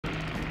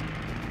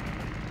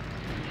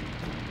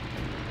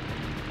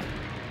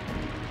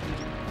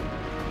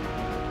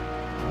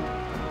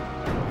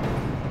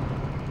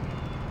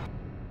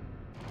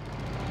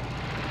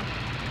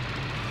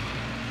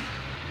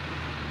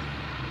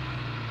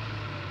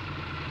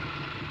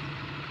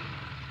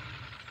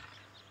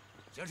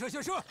下车，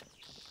下车，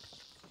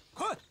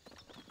快！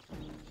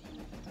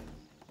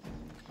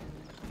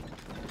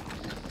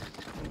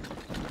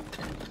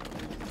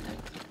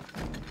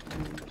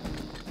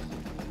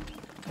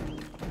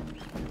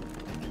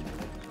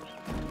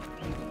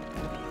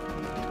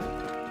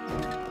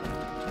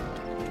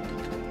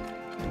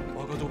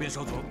报告渡边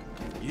少佐，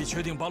已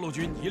确定八路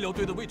军医疗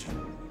队的位置。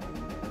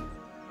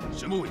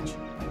什么位置？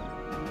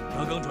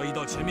他刚转移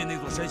到前面那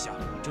座山下，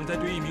正在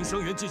对一名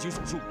伤员进行手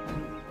术。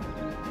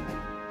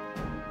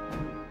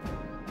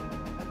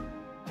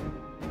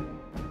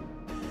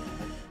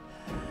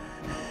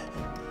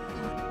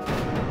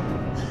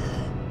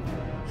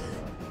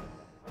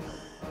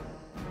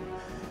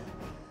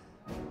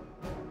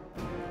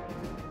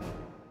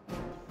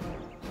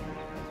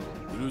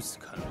 如此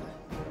看来，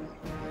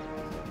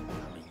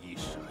他们一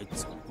时还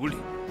走不了。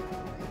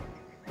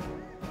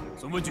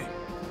总文俊，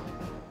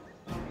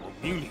我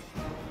命令你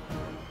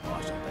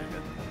马上带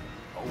人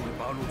包围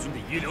八路军的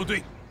医疗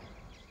队。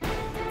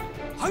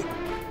嗨，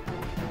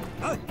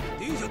来，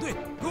第一小队，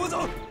跟我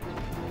走。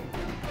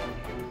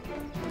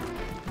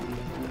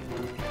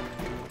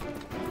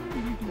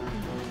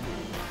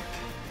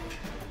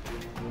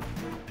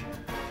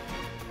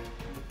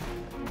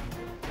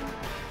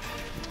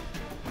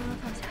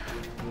放下。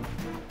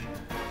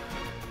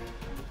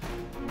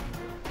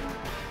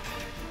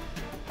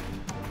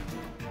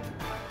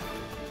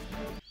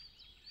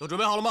 都准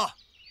备好了吗？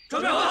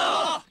准备好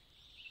了。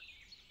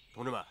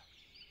同志们，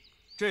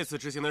这次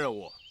执行的任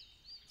务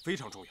非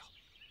常重要，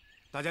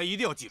大家一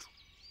定要记住，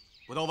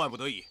不到万不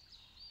得已，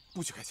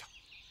不许开枪。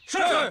是。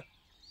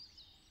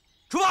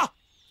出发！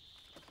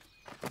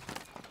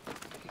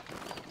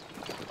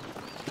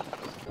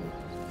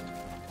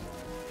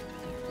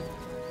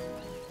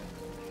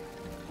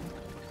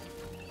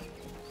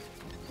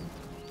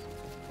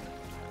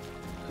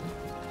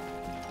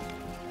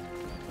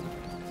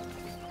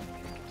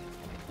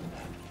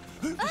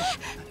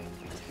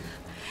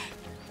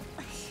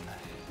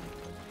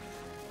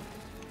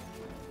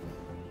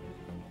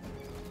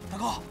大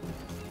哥，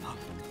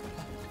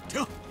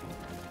停！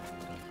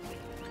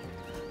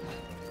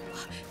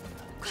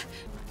快！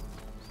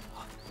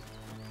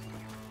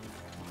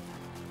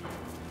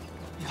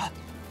你看，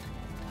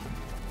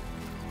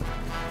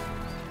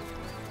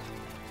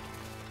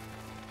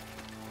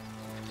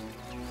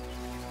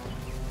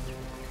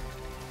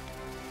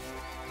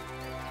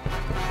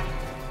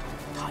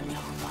他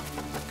娘的！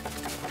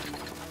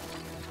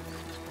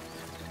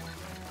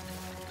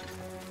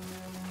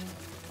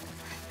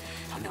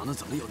 他娘的，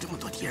怎么有这么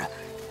多敌人？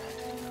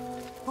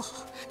不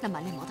好，那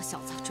满脸毛的小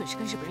子准是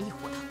跟日本人一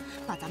伙的，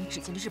把咱们指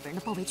进了日本人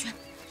的包围圈，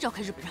绕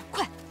开日本人，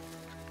快！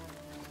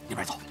那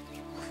边走，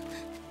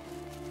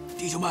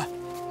弟兄们，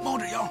猫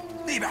着腰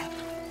那边，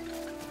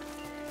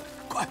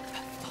快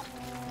走，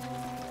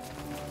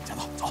加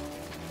走，走。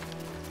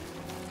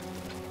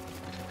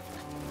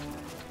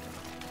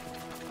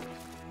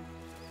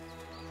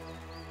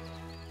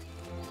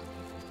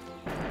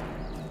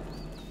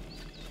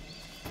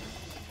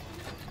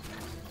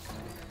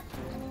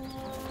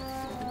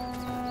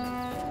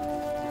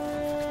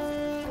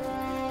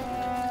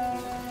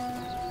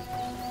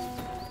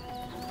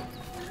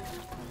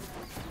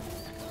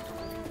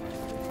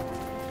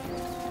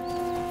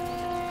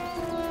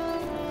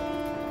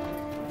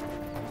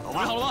 准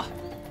备好了吗？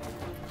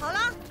好了，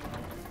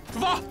出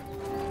发！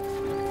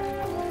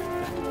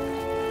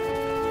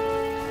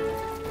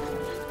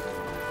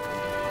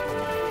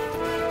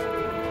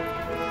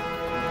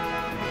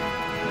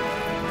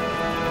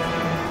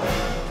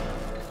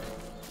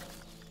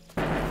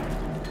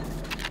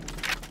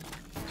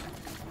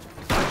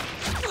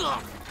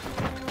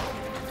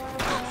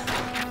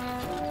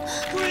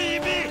追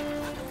兵！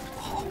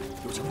好，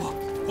有情况，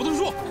活动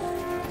术。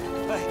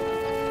哎，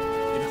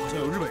那边好像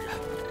有日本人。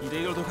 你的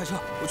162开车，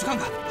我去看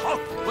看。好，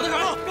我在赶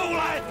路，跟我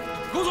来，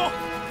跟我走。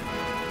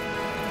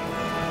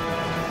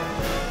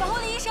保护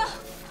李医生。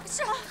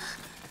是啊。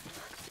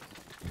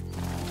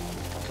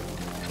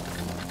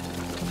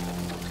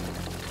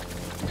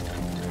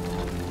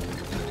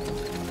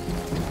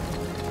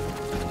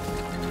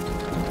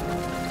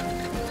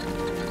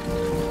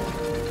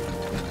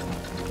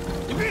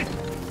迎宾，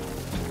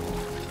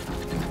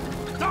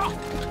打！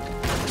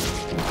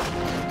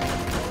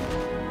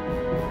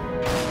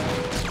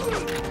 准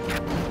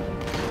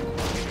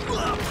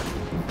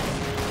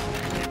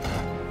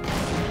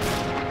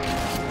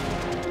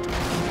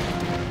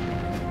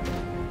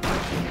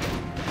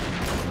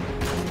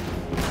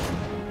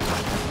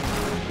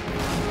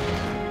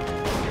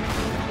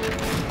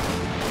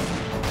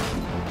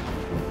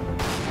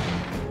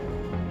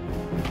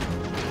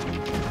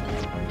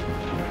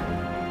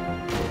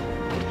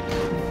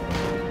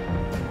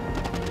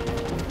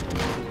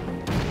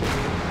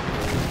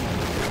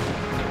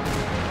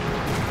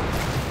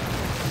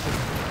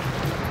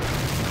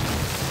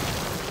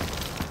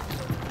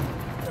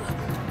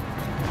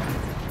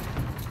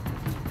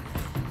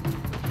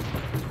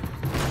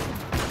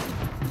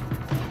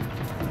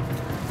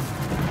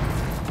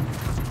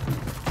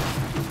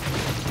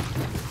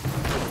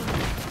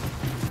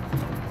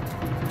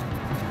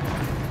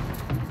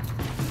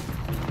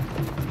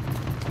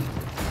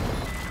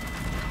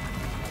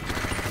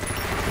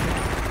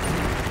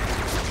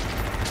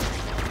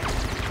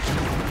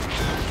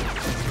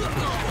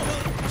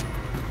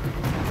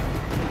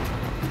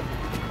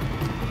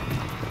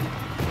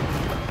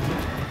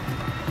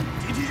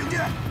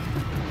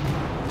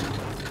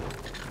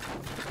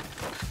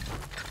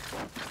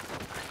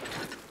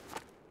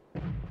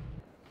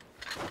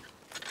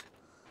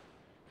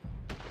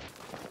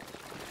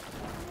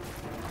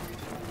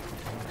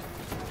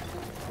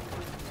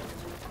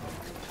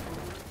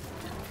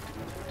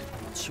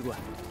奇怪，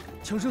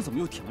枪声怎么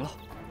又停了？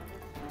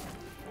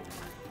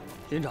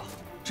连长，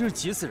真是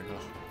急死人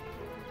了！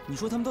你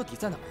说他们到底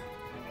在哪儿？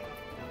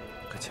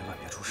可千万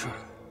别出事！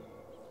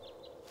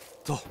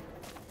走。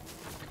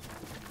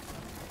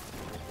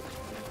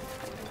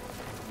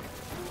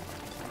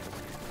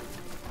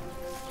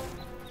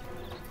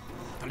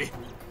大力，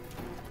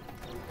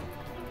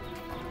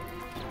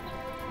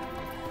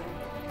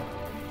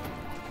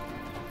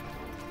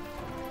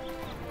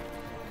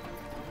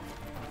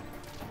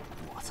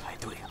我猜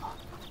对了，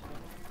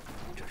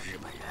这日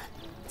本人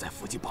在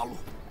伏击八路。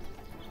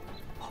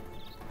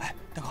哎，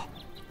大哥，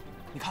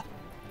你看，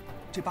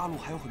这八路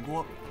还有很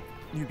多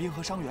女兵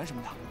和伤员什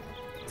么的，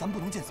咱们不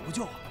能见死不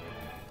救啊！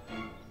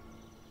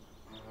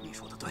你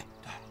说的对，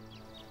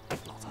对，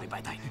老子没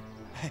白带你。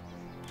嘿，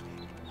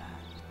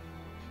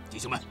弟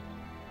兄们，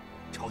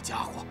抄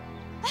家伙！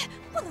哎，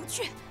不能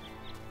去！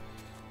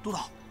督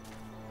导，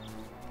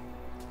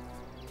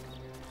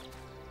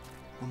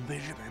我们被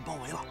日本人包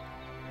围了。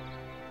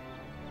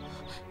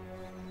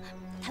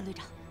谭队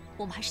长，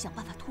我们还是想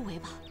办法突围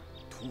吧。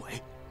突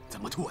围？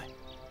怎么突围？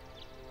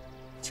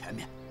前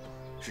面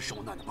是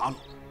受难的八路，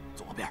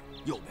左边、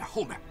右边、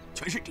后面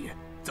全是敌人，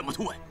怎么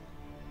突围？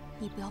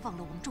你不要忘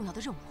了我们重要的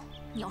任务，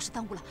你要是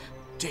耽误了，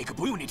这个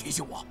不用你提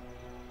醒我。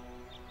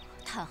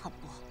谭汉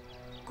博，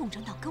共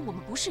产党跟我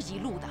们不是一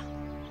路的。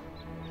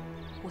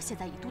我现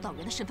在以督导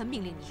员的身份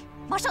命令你，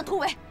马上突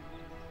围。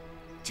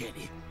这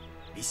里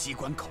离西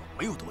关口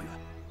没有多远，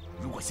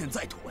如果现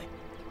在突围，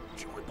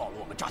只会暴露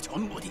我们炸桥的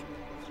目的。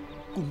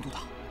龚督导，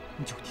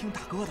你就听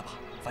大哥的吧，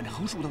反正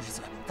横竖都是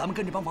死，咱们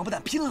跟这帮王八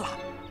蛋拼了！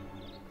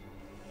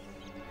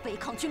违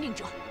抗军令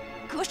者，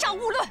格杀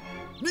勿论。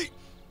你，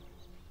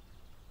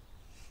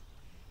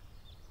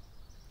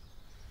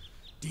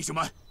弟兄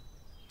们，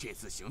这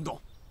次行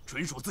动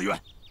纯属自愿，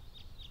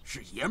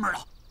是爷们儿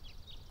了，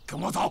跟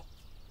我走。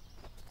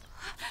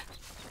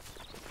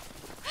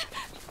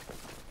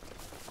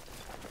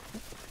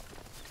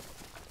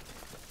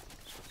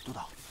督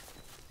导，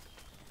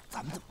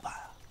咱们怎么办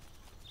啊？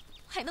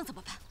还能怎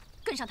么办？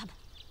跟上他们，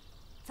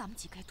咱们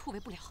几个也突围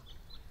不了。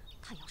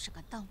他要是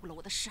敢耽误了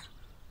我的事儿，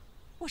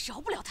我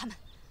饶不了他们。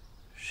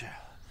是。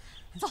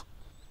走。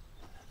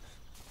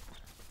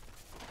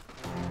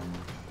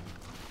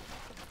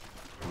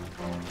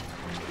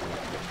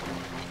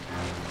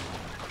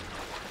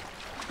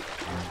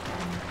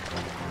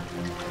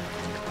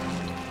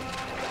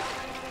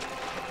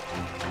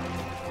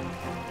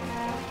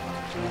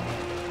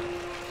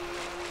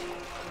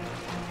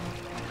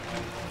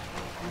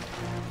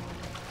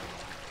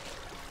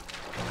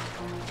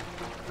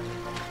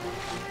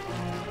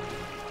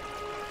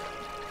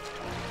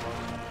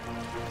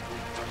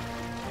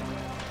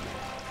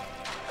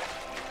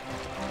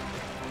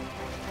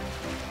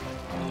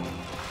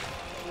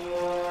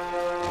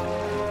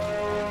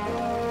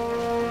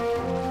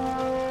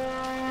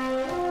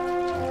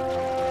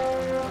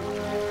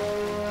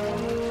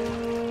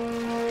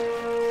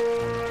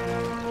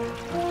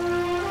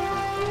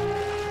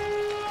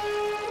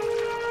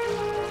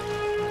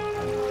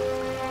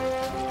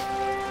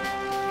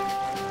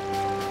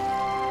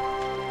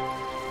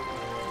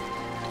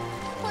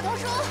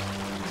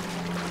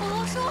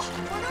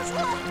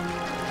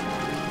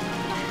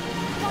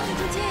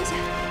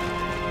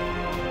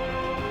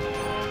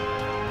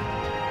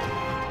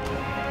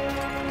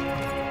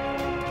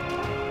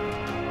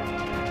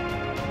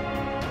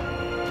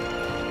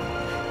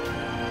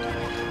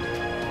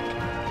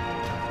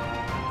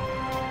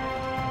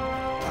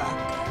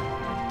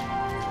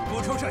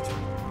抄上去，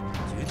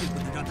绝对不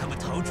能让他们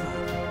逃出开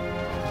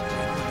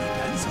阔地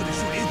南侧的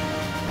树林。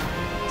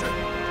是，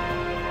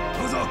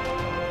跟我走。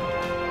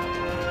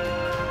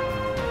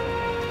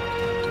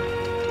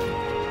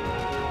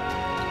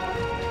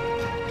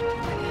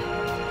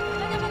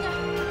慢点，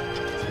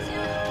小心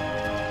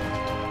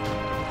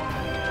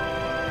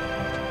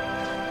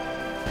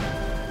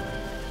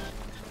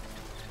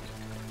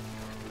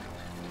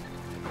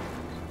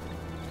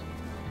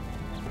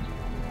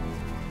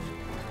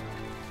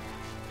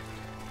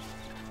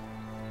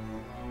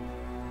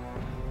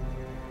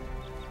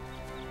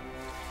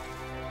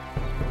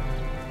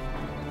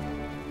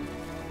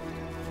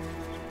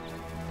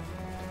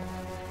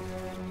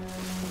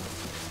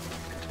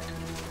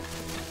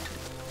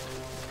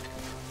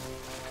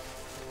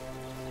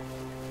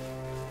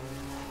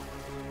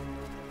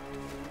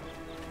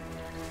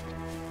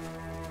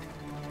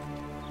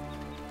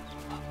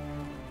啊！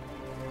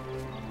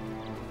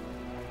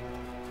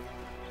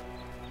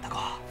大哥，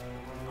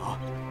啊，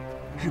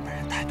日本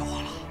人太多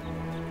了。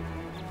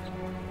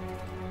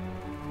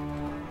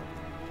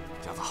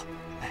小子，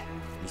哎，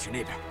你去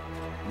那边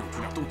弄出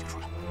点动静出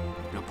来，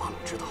让八路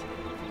知道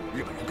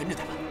日本人跟着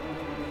他们。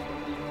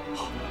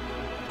好，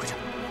快去！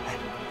哎。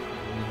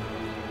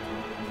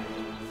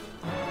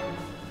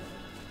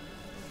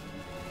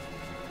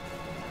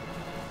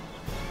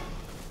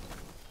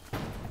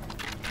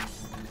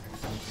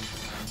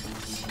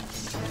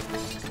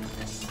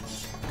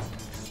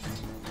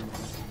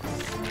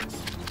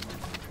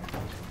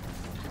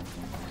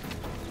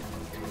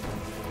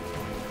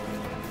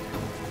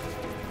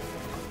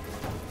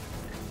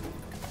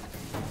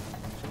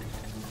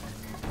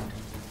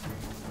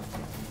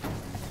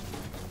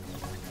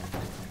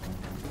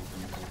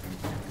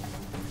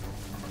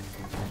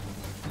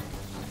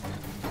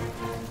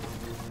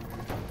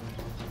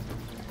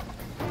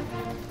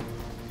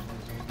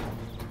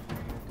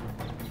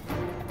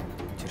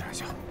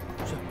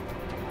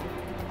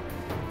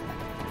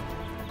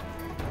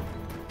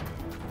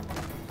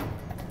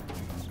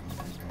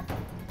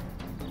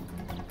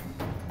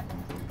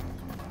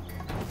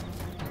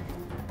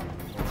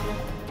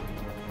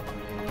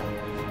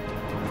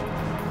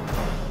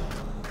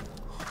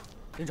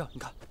连长，你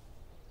看，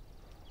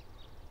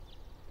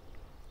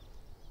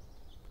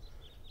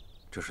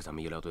这是咱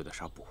们医疗队的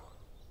纱布，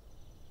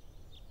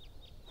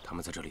他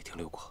们在这里停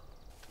留过。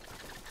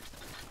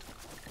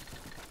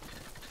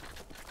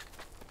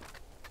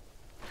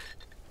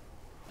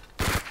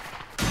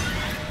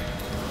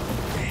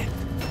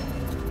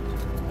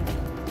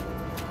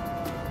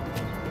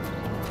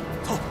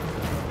走。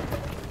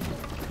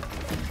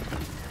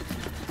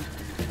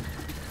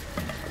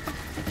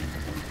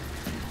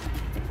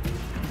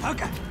阿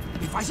甘，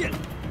被发现了，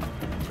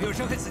没有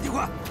伤害此计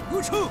划，给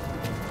我冲！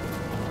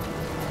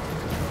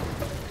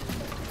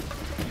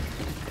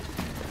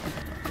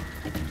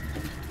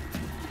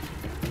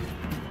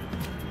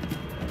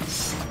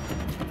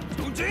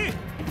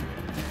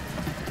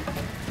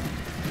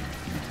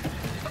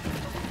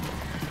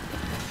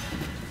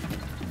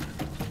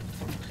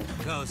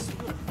 告诉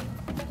我，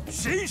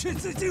谁是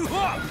自进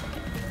化？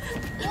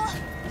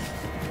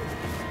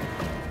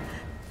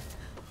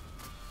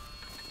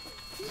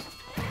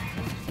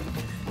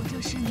我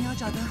就是你要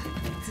找的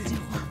自进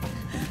化。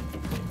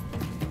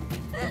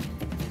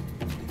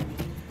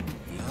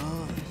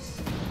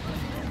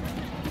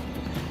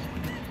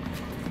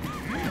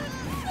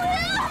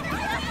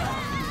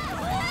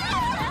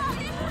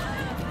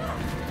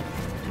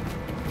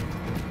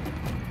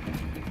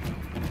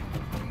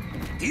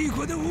帝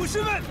国的武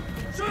士们！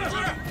 是。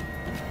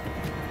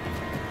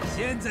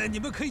现在你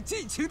们可以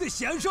尽情的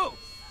享受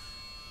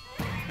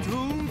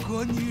中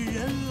国女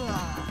人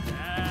了。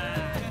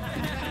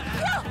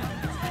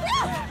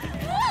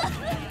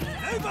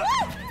来吧！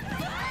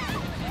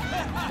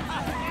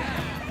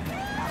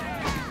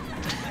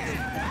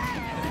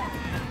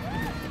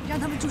让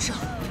他们住手！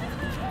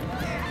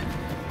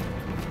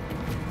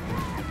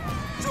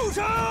住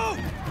手！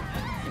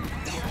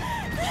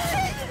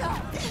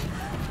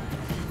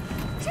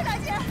是大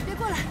姐，别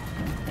过来。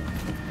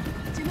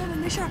 姐妹们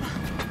没事吧？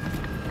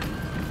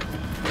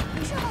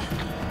没事吧？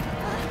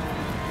啊！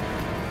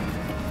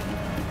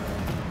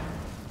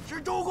是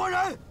中国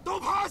人，都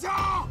趴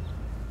下！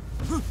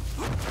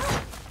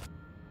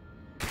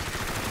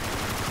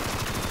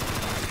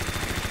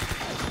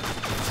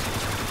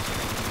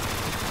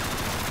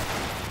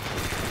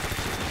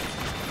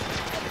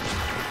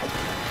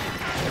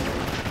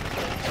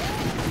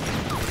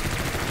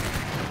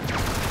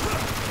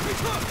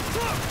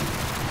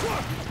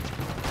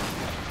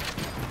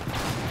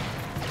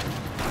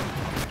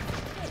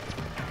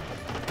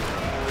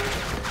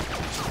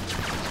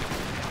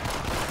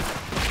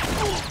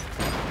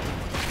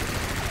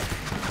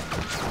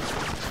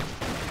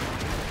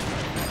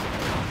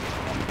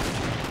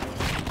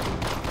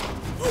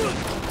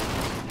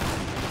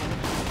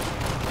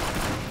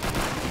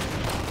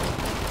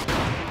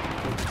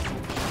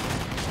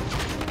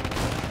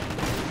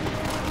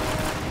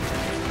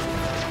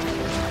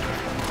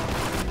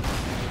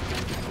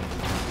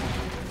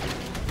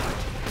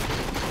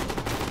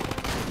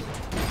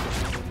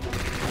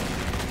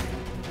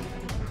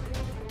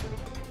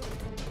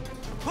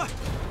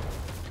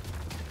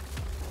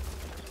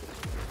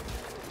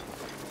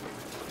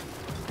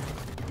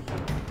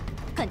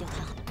干掉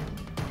他！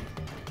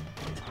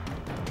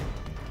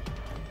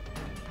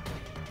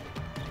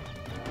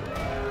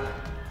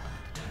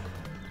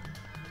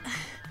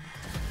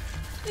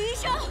医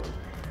生，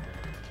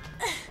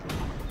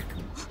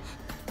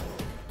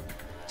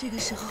这个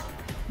时候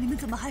你们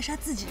怎么还杀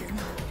自己人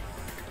呢？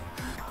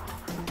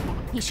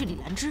你是李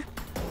兰芝？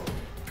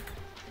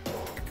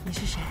你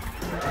是谁？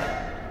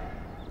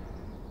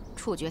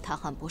处决谭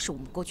汉博是我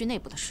们国军内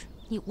部的事，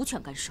你无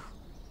权干涉。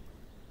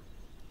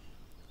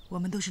 我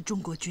们都是中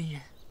国军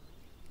人，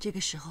这个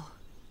时候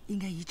应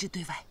该一致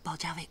对外，保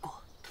家卫国。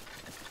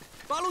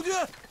八路军，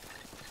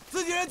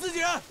自己人，自己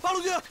人，八路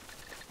军。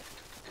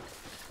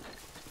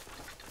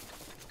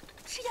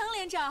是杨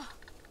连长。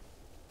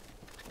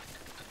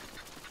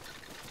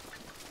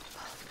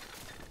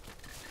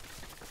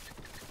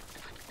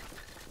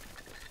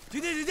军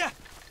电，军电，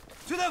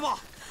薛大夫，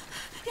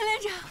杨连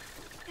长，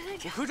杨连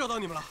长，我可找到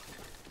你们了。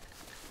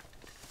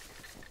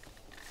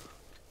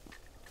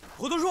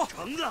胡德树，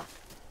橙子，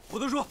胡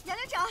德树，杨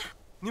连长，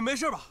你没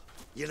事吧？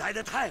你来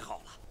的太好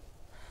了。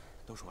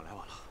都是我来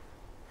晚了。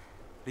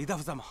李大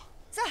夫在吗？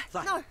在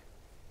那儿。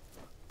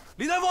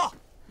李大夫，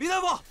李大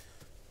夫，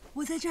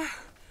我在这儿。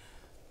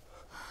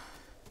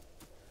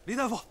李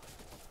大夫。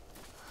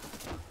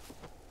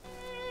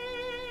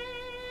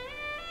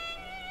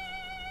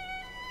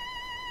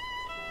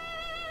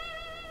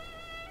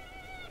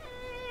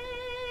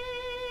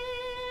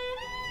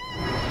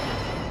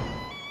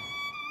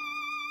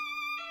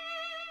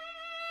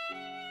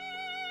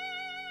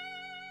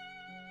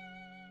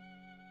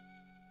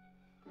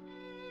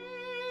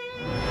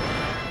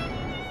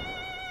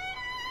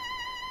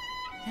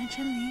 蓝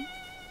晨林，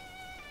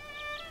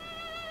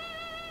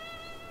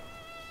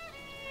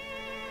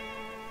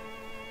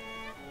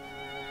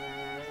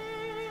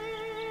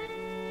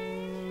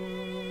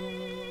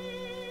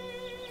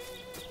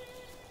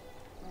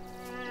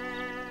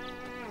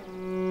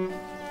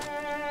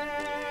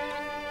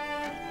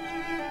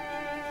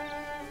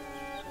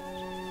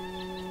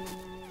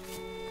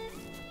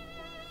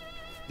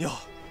你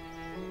好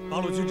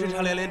，8路军侦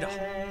察连连长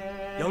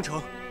杨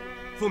成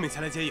奉命前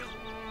来接应。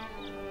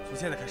从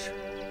现在开始，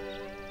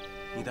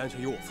你的安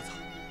全由我负责。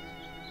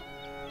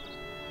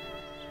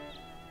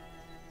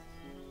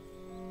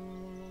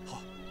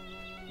好，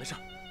没事，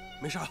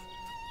没事。哎，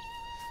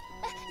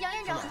杨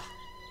连长，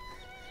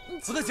你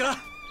扶他起来。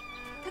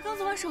他刚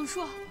做完手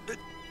术。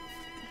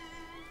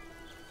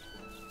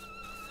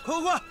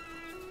快！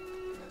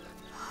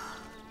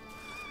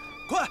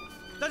快，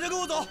大家跟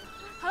我走。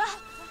好了，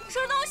收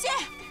拾东西，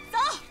走。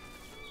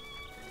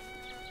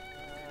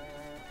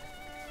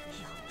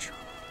杨成，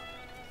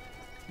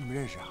你们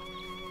认识啊？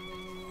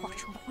华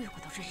春辉我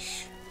都认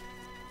识。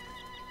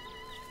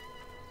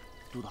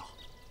督导，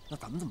那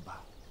咱们怎么办？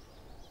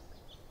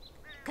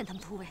跟他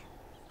们突围。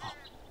好。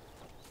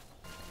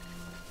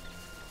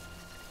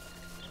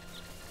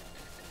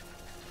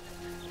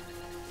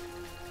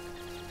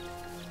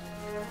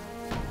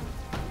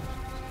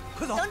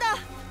快走！等等，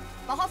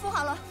把花扶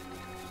好了。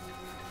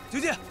九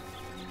姐，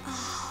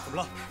怎么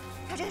了？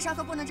他这个伤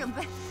口不能这么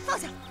背，放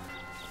下。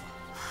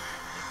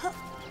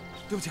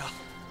对不起啊，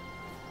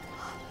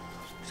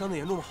伤得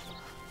严重吗？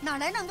哪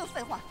来那么多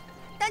废话？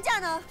担架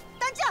呢？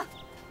担架！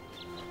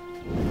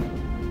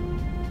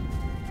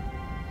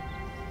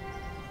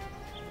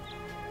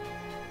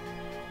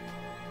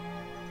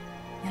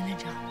杨连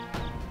长，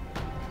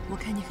我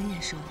看你很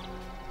眼熟，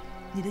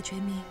你的全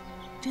名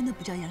真的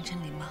不叫杨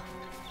丞琳吗？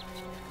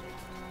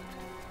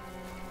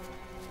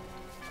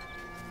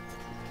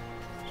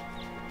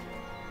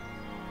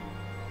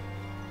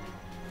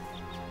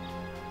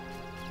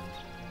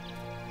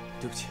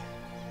对不起，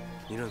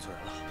您认错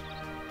人了。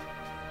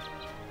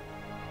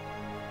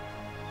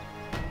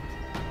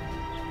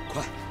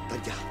快，担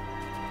架！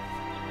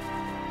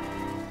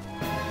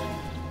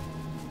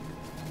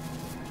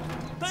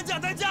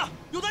担架！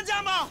有担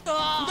架吗？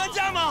有担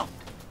架吗？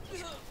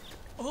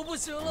我不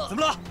行了。怎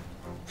么了？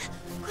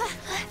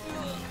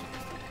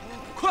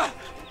快！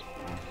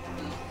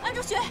按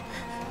住血！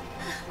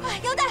快，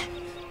腰带！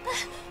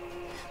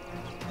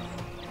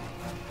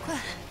快，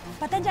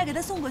把担架给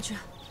他送过去。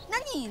那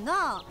你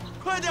呢？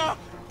快点，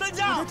担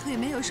架！我的腿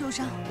没有受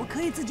伤，我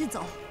可以自己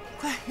走。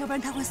快，要不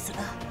然他会死的。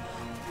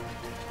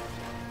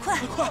快！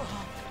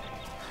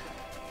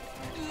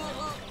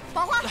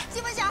宝花、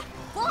金文霞，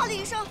扶好李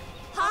医生。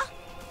好。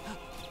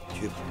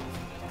去吧。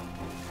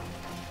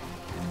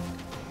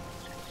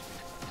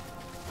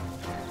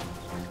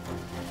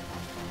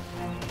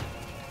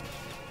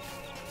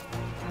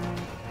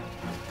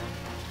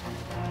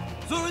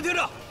所有人听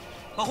着，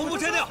把红布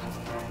拆掉。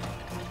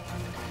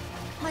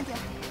慢点。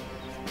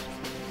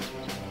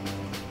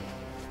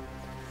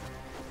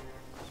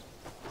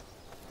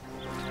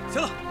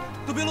行了，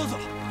都别啰嗦了，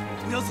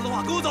不想死的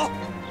话，跟我走。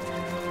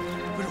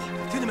跟着我，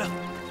听见没有？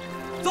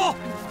走！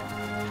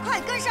快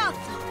跟上！快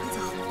走！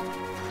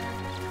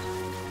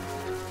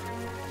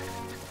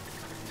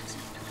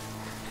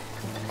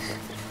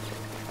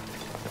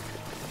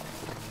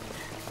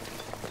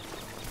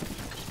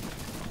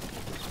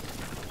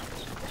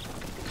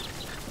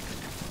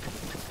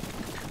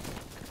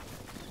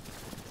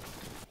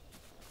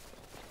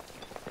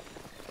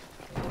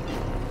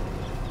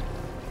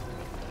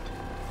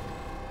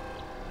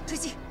追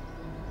击！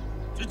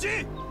狙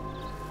击！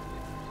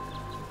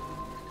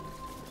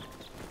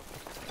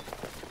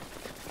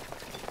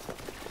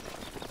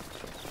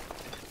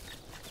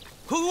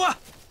快！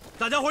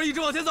大家伙一直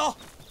往前走，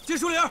进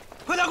树林，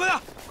快点！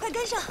快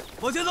跟上！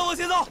往前走！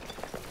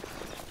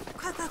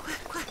快！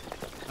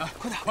来，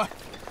快点，快！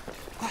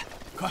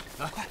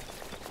来，快！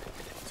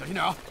小心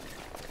点啊！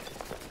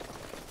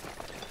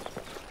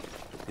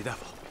李大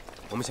夫，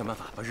我们想办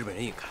法把日本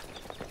人引开。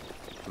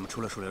你们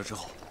出了树林之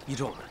后，依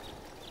着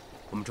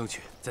我们争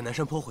取在南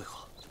山坡会合。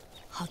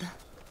好的，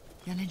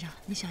杨连长，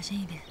你小心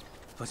一点。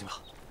放心吧，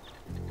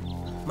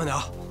慢点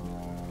啊！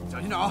小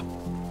心点啊！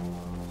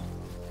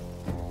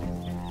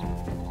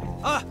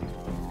哎，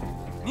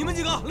你们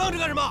几个愣着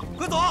干什么？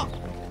快走啊！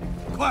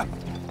快！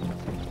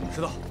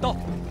石头到，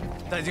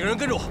带几个人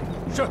跟着我。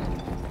是。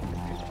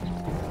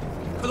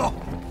快走！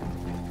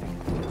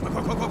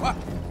快！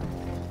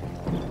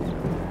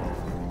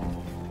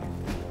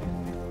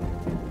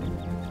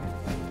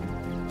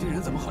这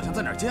人怎么好像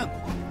在哪儿见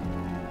过？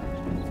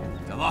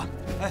小子，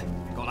哎，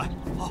跟我来。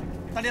好，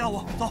大李老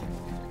五，走。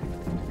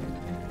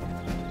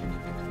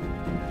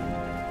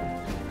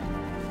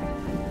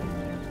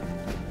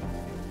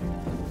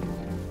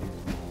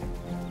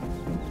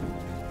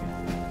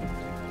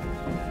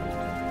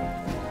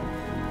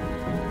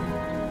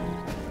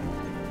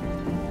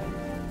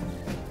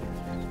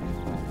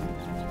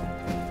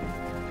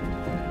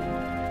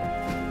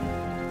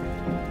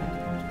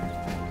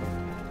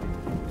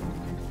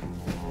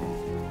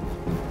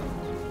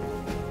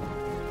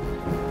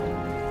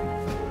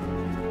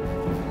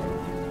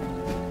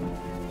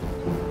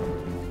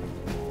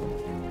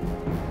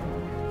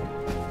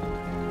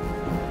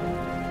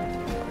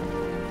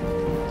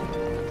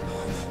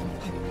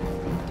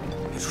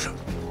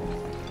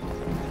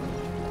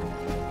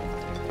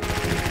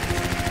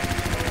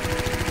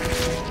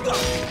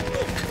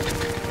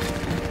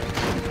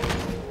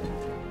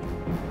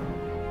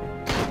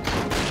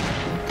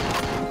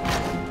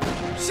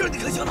是你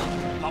可想的，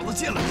老子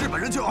见了日本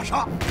人就要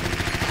杀。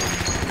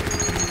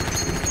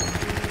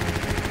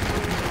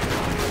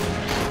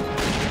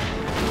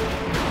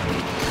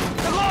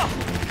大哥，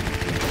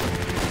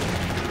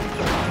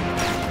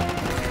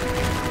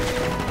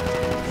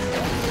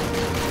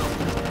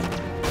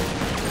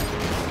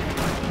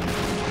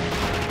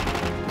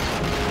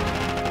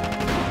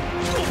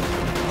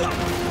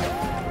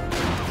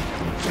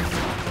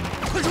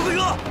快撤！快撤！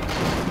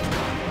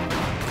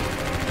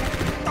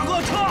大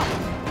哥，撤！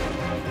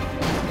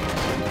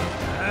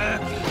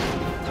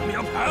 他们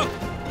要跑，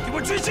给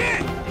我狙击！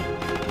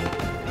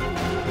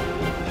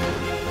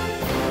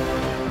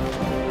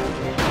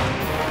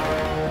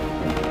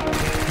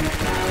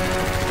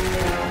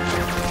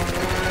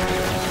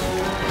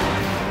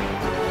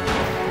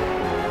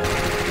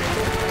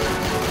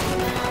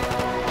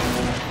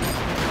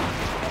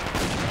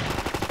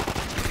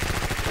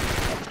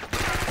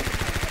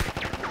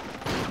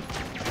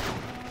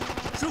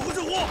水壶，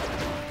水壶！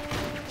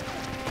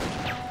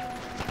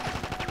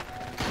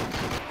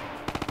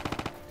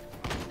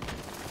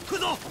 快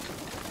走！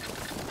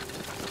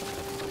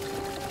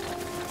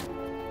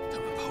他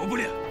们跑不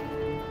了，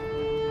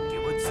给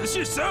我仔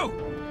细搜！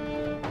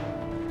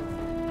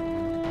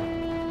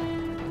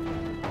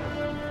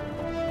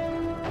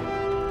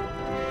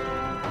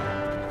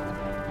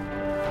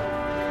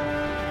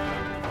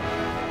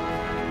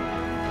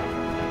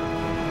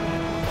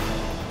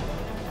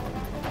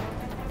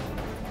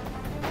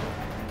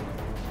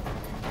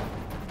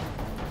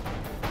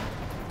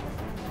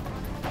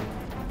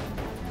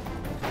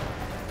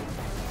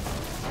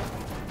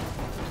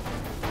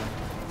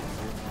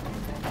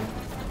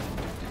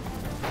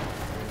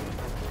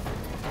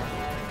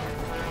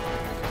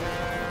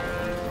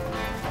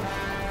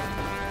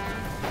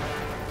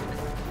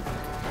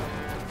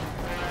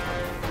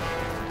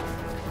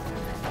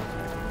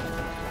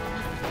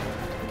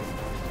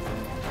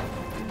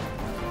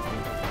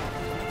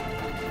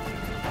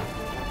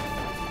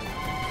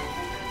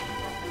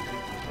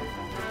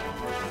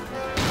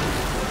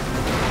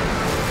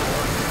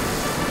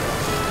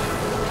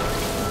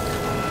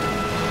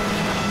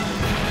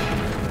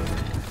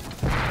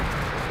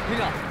连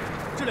长，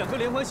这2颗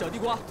连环小地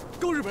瓜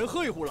够日本人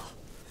喝一壶了。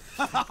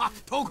哈哈哈，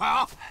偷快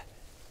啊！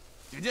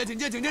警戒！警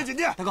戒！警戒！警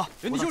戒！大哥，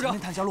人体袖长，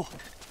探下路。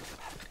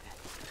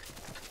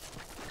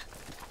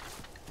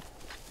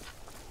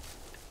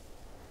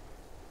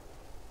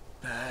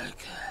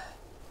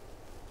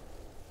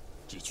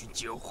这群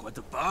狡猾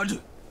的八路，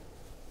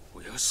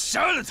我要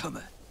杀了他们！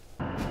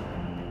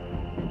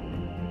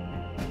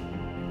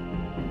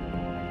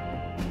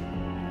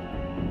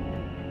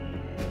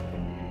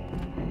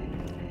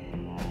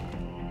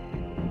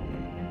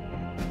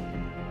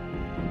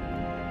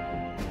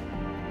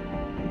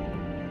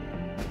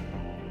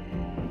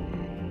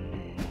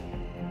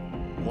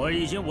我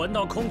已经闻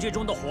到空气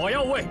中的火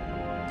药味，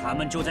他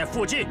们就在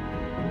附近。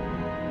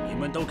你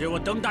们都给我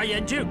瞪大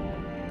眼睛，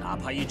哪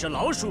怕一只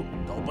老鼠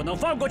都不能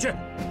放过去。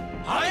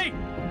嗨！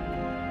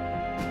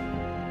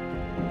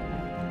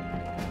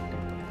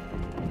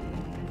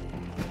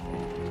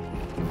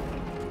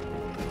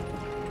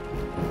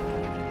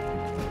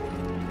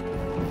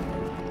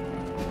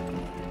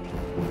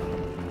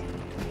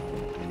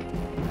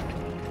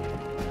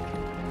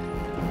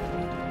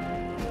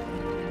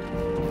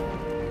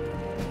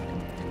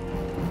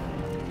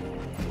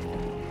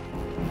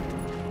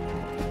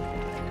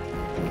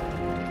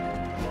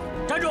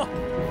站住！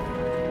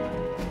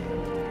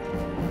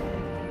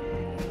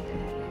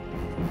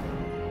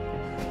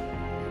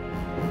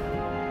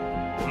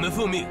我们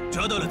奉命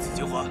抓到了紫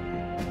荆花，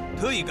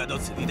特意赶到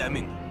此地待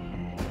命的。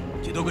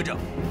启动归正。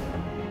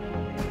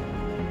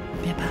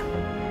别怕。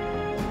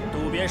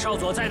渡边少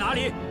佐在哪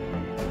里？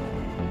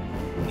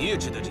你也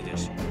知道这件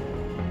事。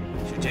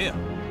是这样，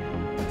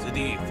此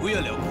地幅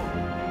员辽阔，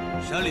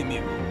山林密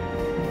布，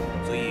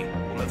所以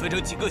我们分成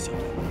几个小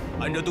队，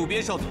按照渡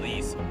边少佐的意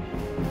思，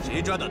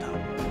谁抓到他，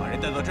把人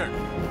带到这儿来，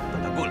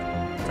等他过来。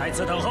在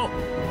此等候。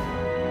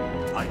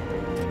哎。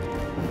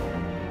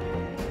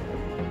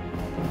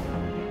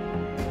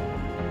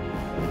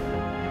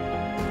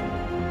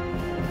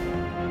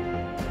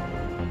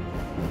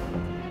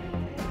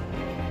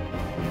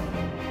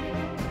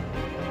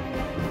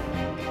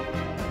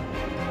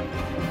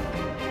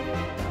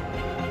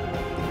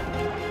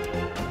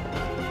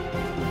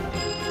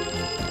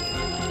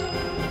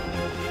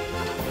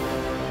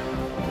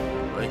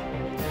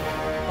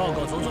 报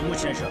告佐佐木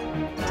先生，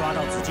抓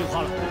到紫荆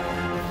花了。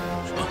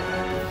什么？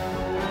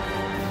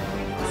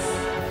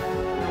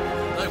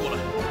带过来。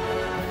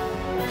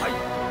嗨。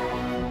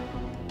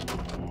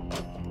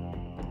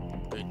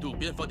给渡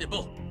边发电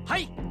报。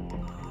嗨。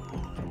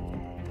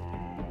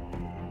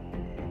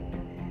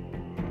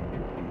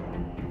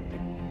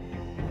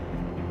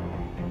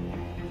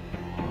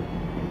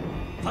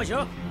放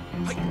行。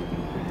嗨。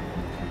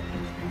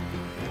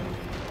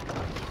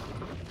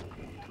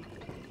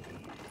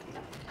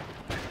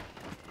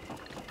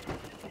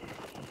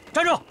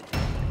 站住！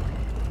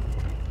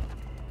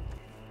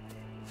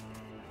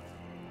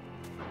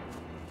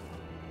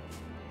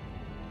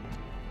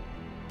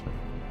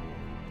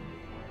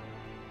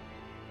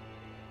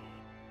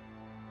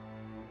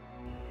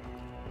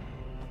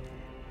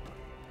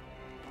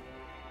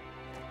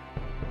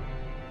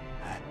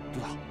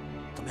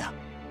怎么样？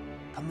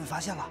他们被发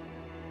现了？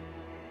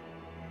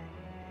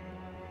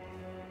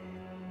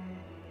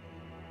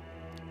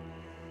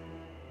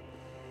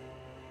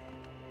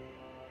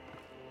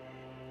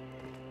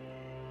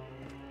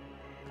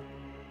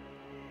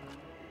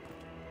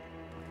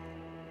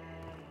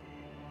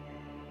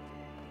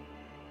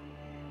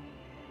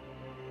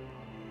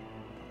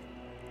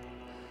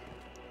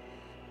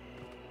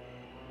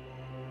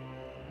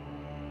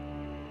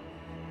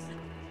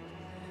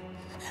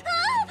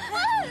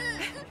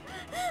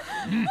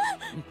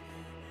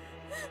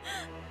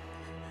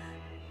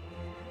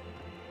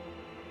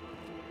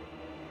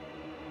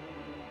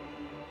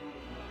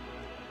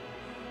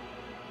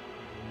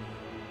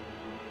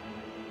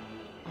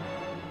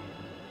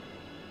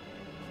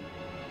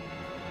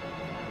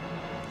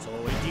作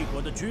为帝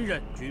国的军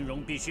人，军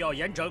容必须要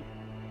严整。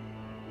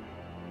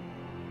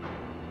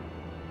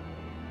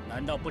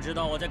难道不知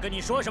道我在跟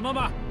你说什么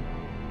吗？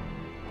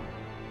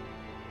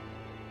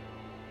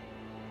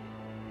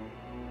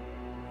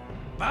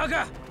八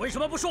个，为什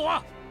么不说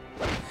话？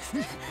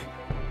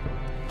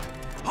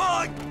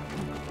嗨！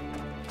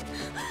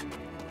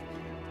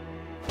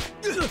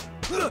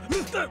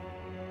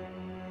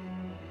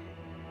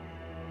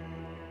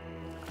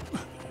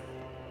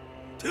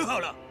听好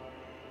了。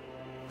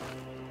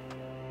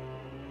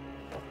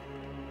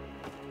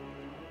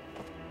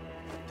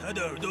 他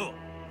的耳朵，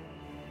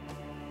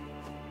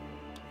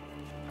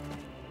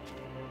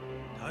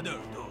他的耳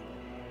朵，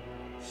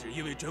是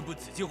因为传播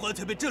紫荆花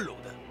才被震聋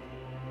的。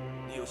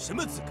你有什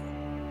么资格，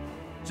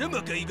这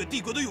么跟一个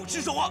帝国的勇士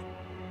说话？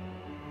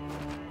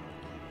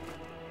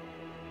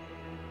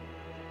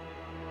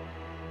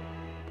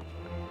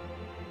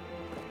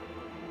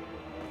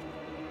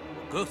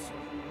我告诉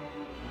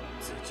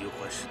你，紫荆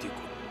花是帝国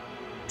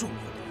重要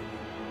的人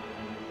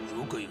物，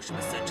如果有什么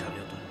三长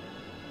两短，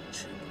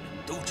吃不了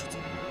兜着走。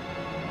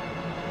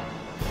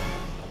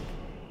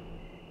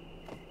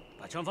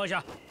 把枪放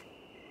下。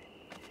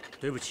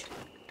对不起，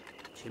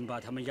请把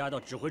他们押到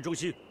指挥中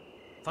心，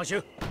放行。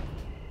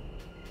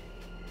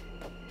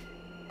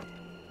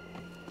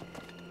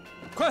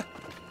快，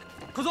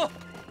快坐，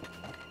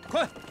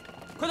快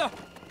点，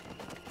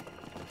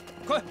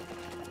快！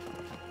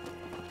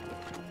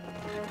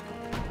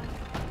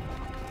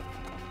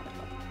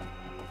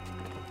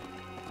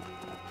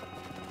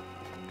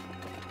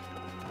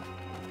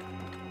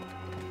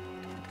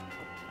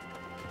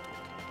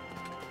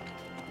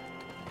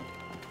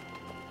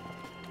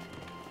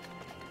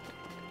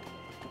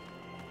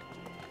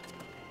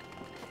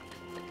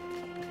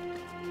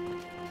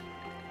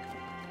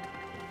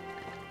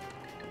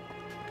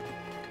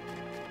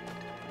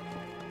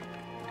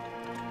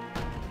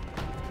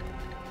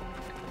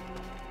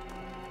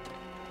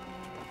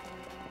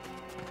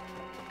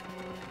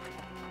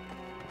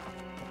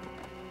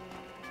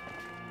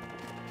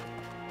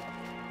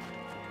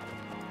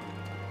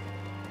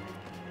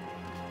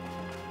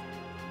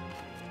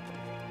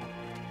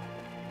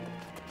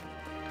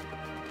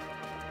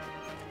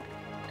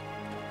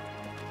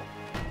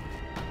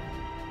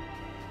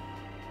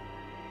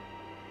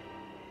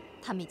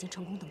他们已经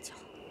成功登桥。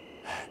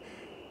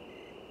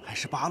还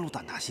是八路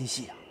胆大心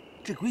细啊，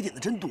这鬼点子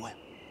真多呀！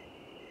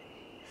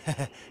嘿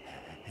嘿，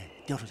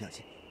雕虫小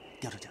技，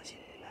雕虫小技。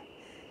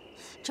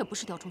这不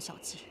是雕虫小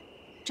技，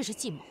这是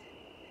计谋。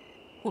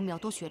我们要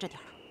多学着点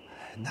儿。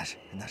那是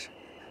那是。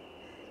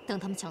等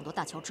他们抢夺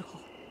大桥之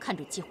后，看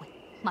准机会，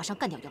马上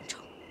干掉杨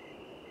成。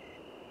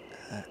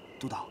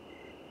督导，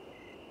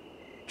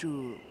这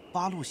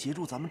八路协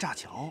助咱们炸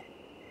桥，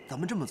咱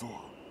们这么做，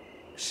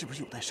是不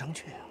是有待商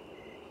榷啊？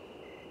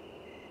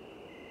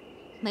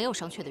 没有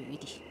商榷的余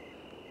地。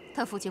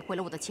他父亲毁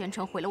了我的前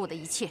程，毁了我的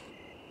一切，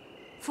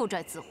父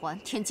债子还，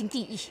天经地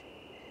义。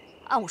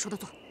按我说的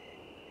做。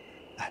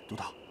哎，督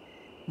导，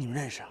你们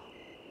认识啊？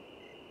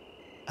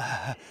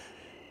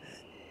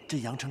这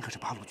杨成可是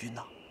八路军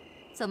呐。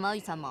怎么，于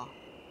参谋？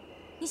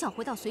你想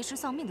回到随时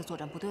丧命的作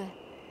战部队？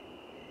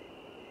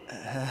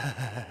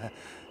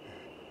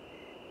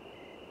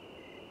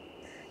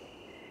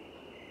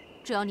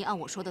只要你按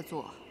我说的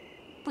做，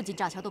不仅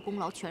炸桥的功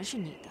劳全是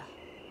你的，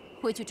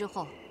回去之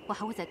后。 我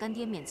还会在干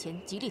爹面前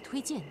极力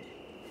推荐你，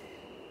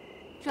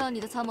让你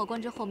的参谋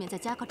官职后面再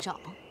加个长。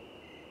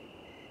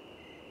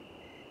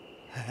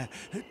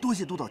多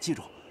谢督导记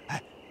住。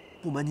哎，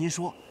不瞒您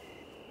说，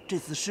这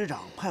次师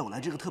长派我来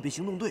这个特别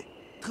行动队，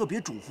特别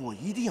嘱咐我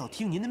一定要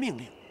听您的命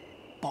令，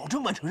保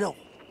证完成任务。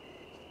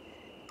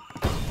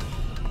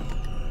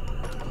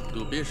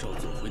渡边少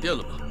佐回电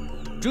了吗？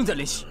正在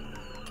联系，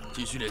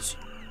继续联系。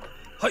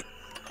嗨。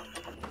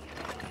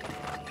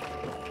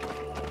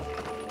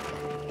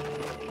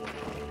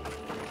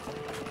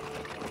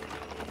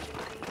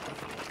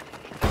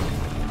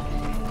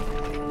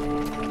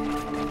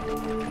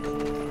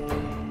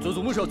 左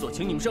总木少佐，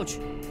请你们上去。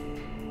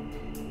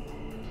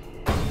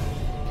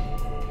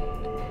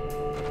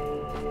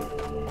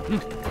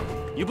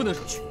你不能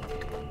上去。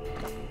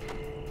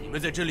你们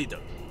在这里等。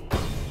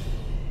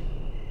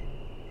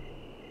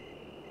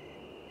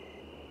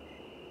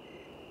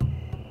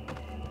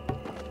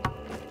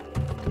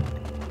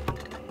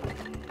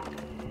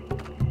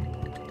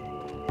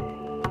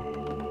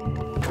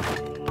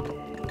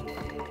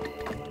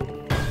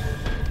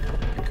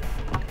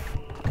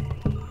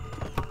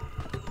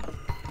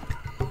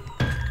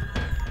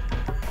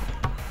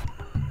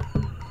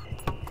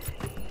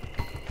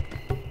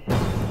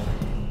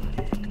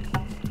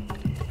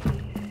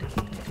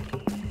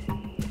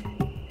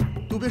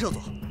边少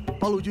佐，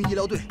八路军医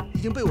疗队已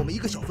经被我们一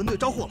个小分队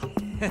抓获了。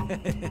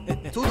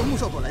佐佐木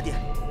少佐来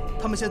电，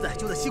他们现在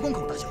就在西关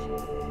口大小。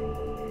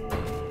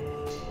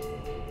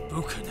不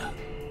可能，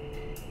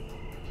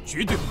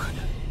绝对不可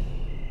能！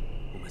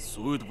我们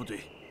所有的部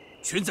队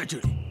全在这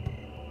里，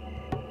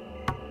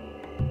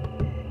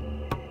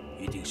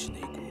一定是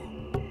那股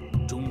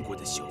中国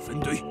的小分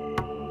队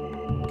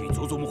给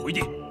佐佐木回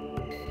电，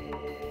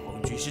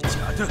皇军是假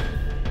的，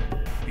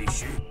必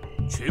须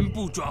全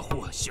部抓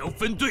获小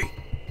分队，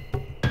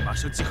马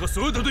上集合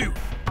所有的队伍，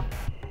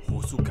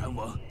火速赶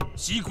往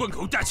西关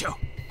口大桥。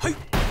嘿！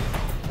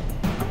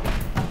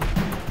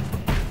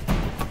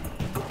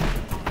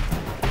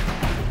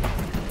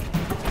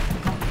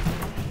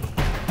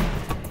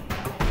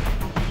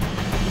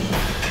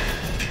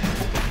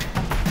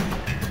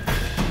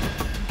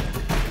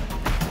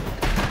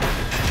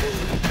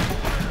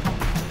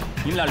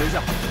你们俩留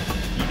下，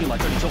一定把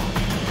这里收好。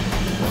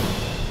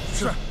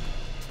是。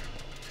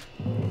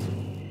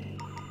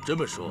这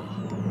么说，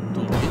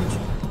渡边军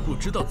不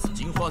知道紫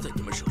荆花在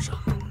你们手上？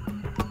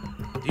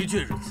的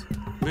确如此。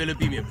为了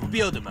避免不必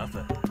要的麻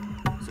烦，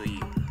所以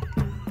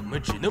我们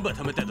只能把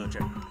他们带到这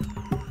儿。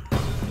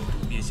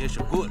渡边先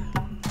生过来。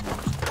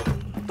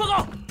报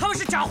告，他们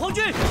是假皇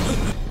军。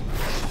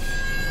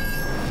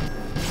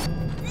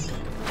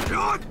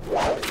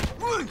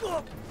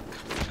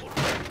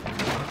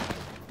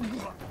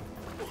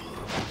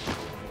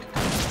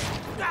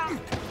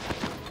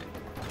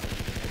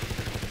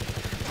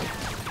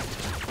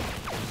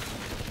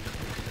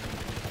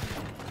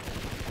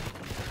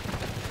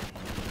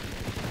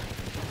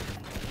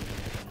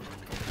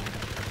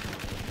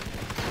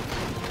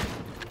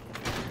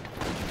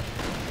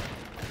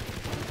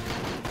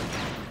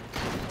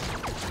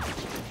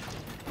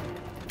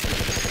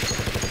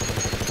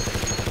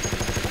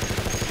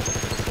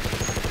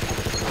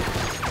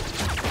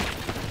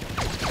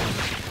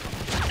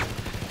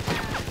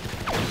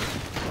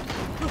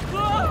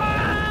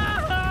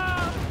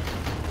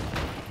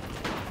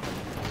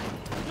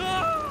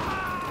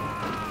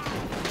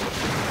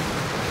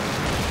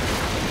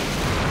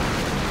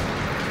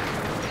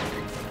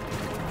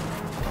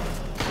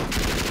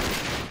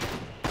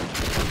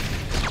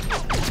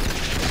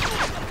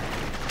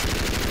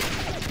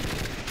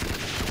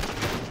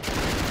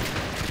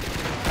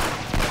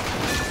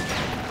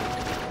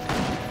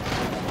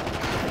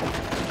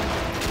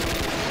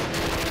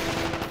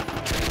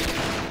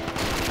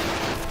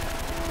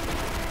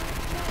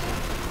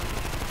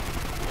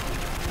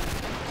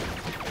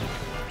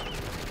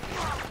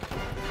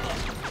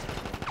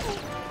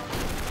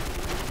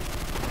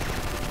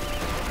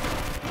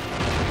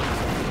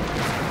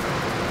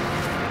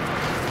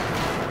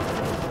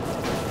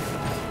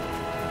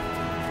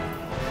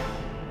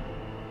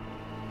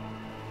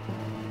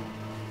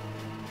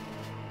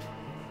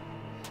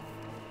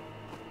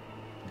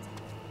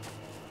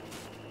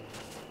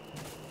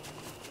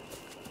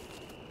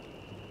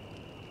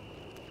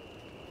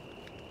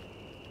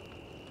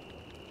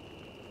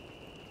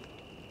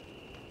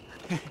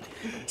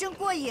真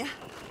过瘾，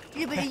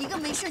日本人一个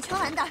没事全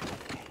完蛋。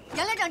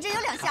杨连长真有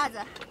2下子。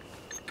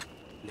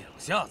2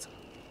下子？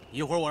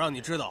一会儿我让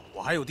你知道，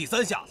我还有第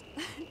3下子。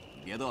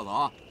你别嘚瑟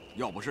啊！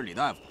要不是李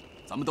大夫，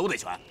咱们都得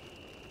全。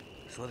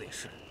说的也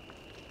是。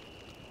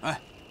哎，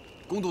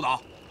龚督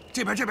导，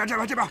这边！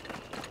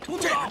龚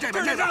督导，这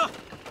边！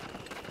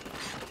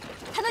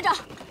谭队长，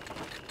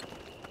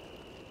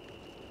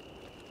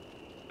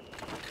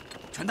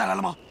全带来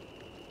了吗？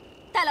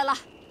带来了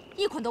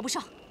，1捆都不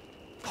剩。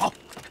好。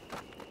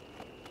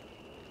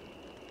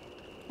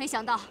没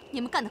想到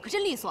你们干的可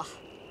真利索啊！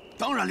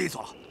当然利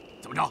索了。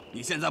怎么着？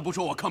你现在不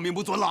说我抗命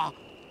不遵了？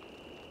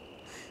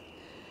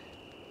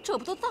这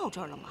不都到这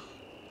儿了吗？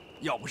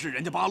要不是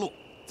人家八路，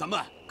咱们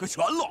可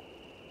全了。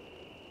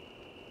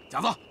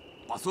甲子，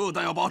把所有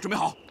弹药包准备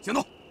好，行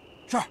动。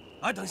是。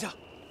哎，等一下。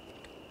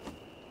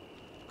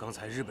刚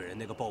才日本人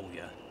那个报务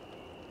员，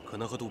可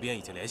能和渡边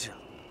已经联系上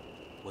了。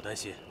我担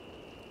心，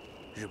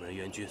日本人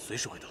援军随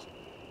时会到。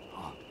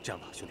啊，这样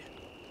吧，兄弟，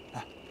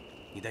哎，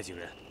你带几个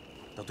人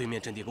到对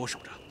面阵地给我守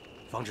着，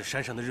防止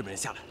山上的日本人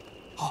下来。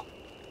好。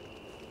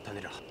谭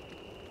队长，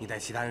你带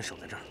其他人守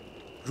在这儿。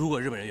如果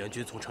日本人援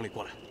军从城里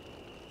过来，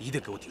一定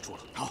给我抵住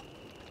了。好，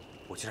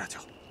我去炸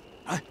桥。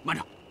哎，慢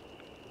着，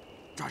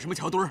炸什么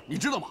桥墩儿？你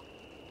知道吗？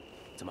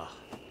怎么，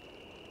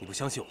你不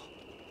相信我？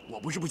我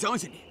不是不相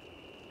信你，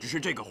只是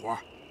这个活儿，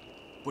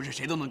不是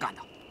谁都能干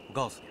的。我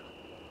告诉你了，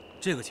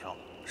这个桥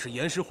是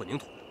岩石混凝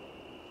土的，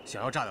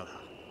想要炸掉它，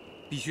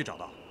必须找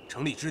到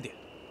城里支点，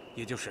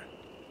也就是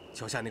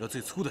桥下那个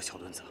最粗的桥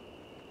墩子，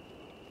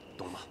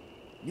懂吗？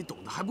你懂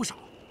得还不少。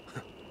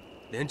哼，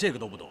连这个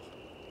都不懂，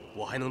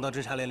我还能当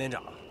侦察连连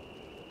长啊？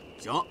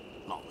行，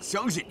老子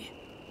相信你。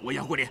我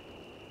严护你，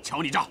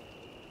瞧你炸。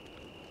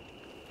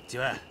几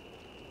位，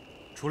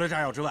除了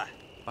炸药之外，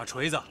把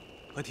锤子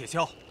和铁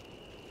锹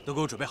都给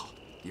我准备好。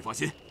你放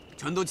心，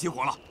全都起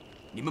火了。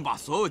你们把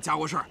所有家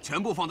伙事儿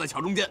全部放在桥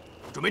中间，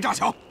准备炸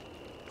桥。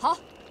好，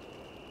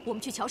我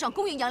们去桥上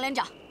恭迎杨连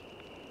长。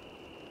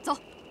走。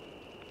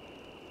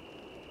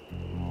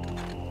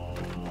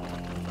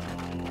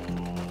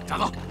傻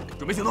子，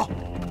准备行动。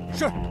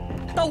是，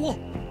大武，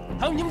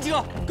还有你们几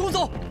个，跟我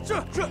走。是。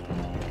这。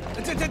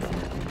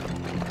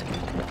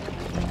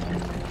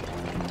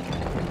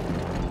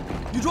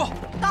女主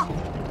到。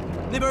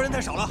那边人太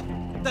少了，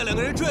带2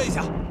个人支援一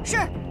下。是，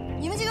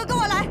你们几个跟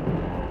我来，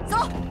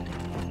走。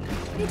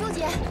玉珠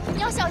姐，你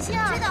要小心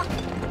啊！知道。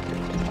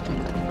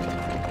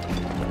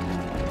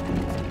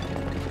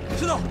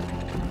知道。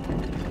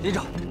连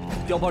长，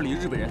碉堡里的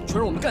日本人全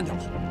让我们干掉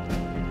了。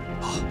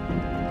好，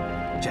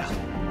这样，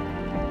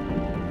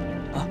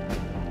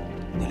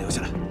你留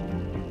下来，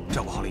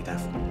照顾好李大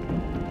夫。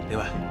另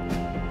外，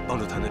帮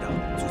助谭队长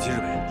阻击日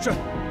本人。是。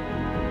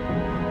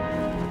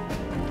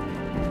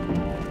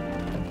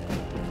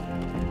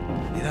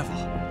李大夫，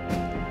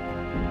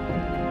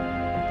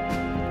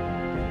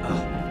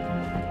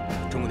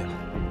钟姑娘，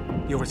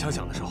一会儿枪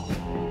响的时候，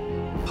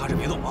趴着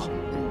别动啊，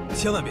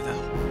千万别抬头。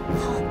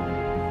好。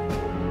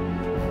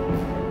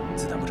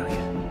子弹不长眼。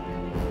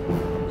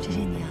谢谢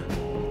你啊。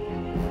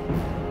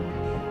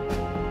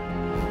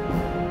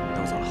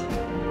都走了。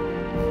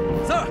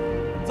Sir，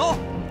走。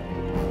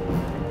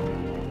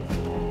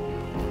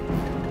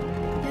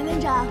杨连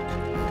长，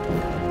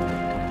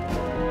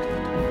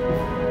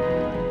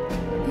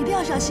一定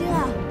要小心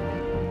啊！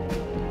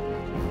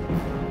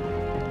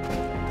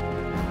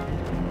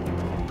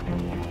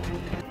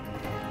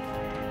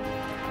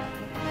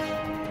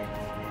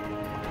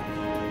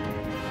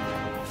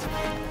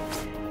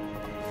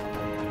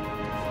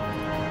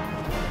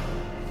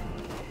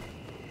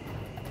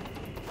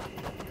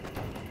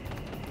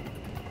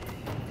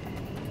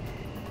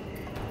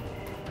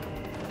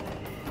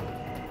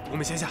我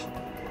们先下。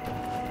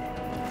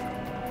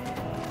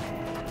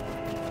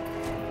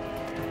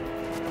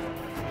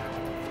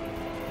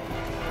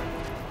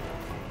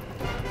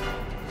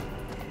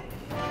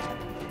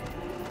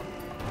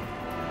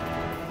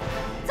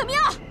怎么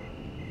样？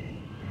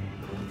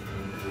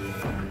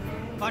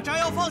把炸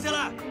药放下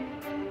来，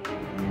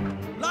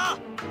拉！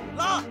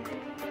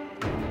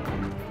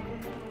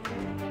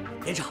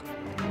连长，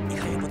你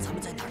看要不咱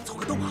们在哪儿凿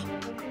个洞啊？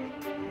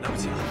来不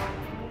及了，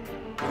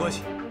没关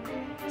系，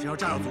只要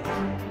炸药足够，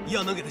一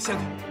样能给它掀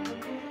开。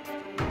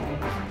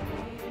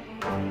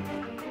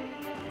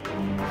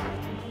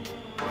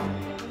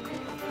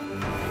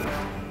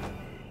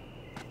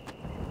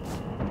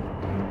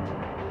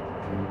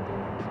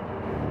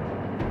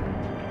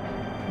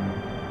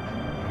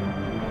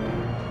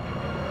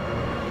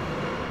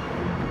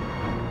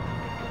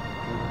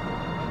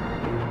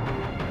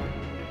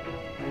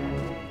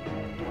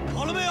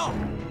好了没有？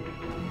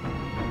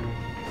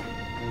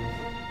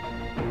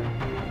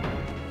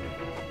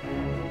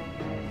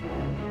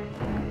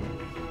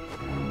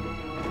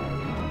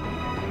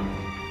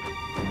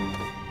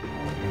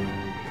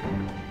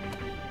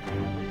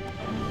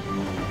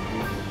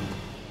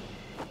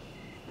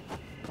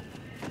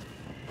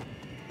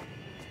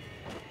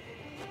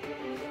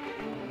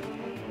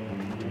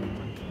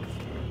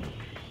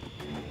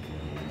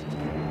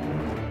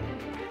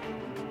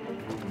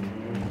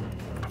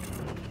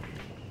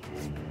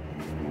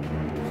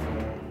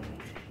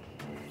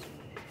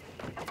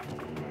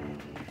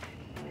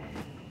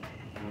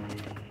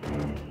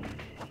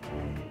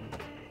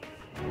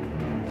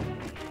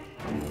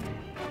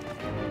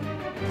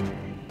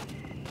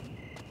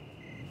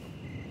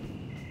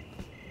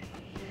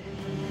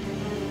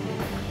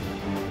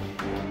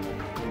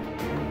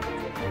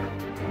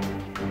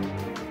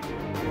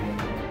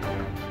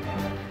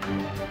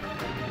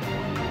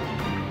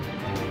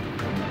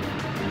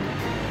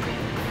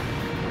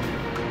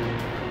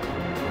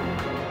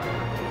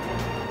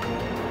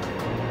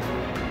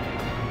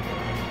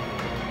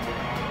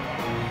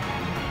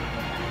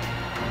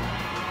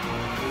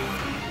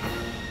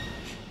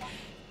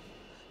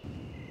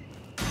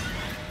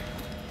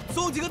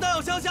送几个弹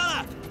药箱下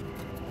来，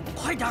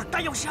快点，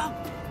弹药箱！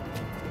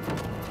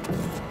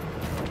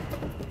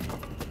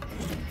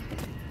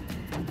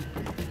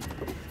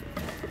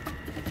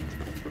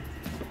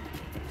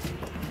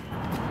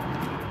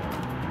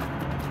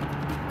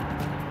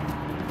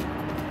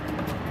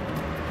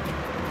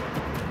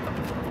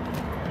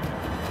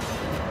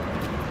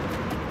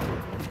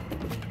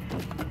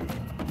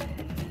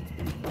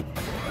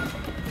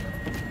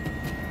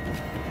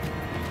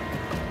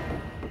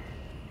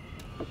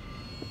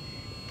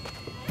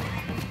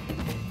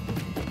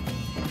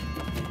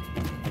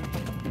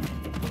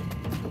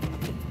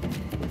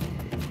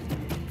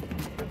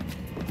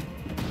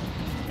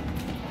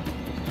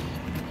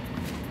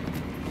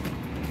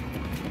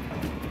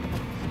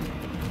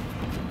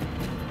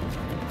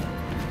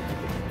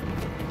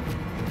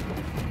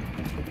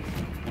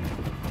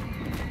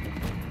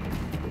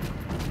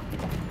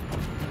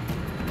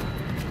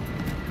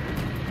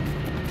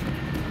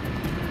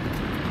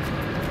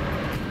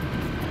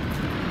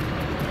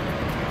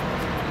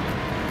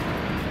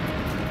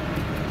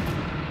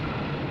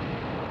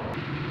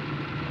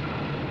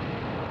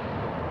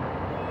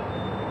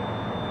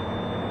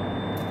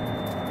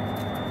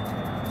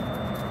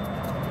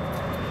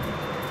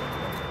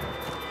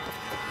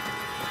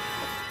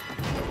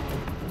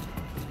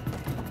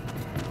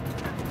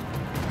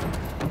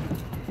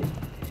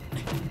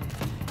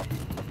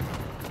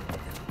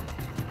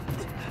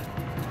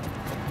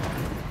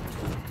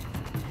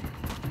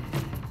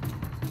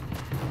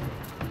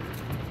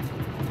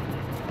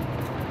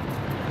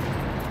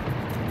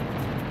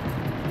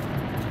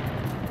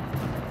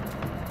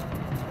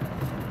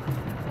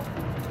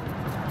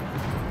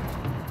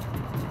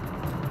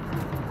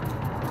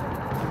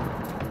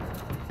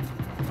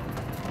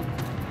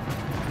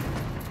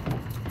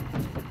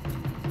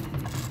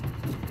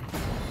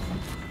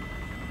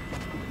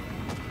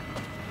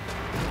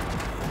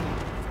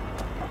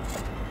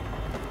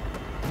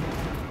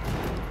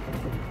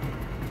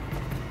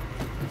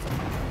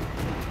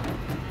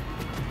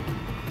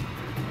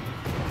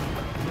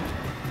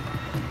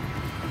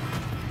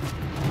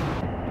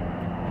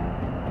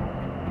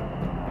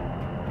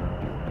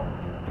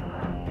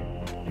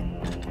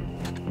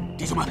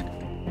弟兄们，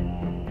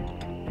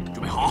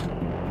准备好。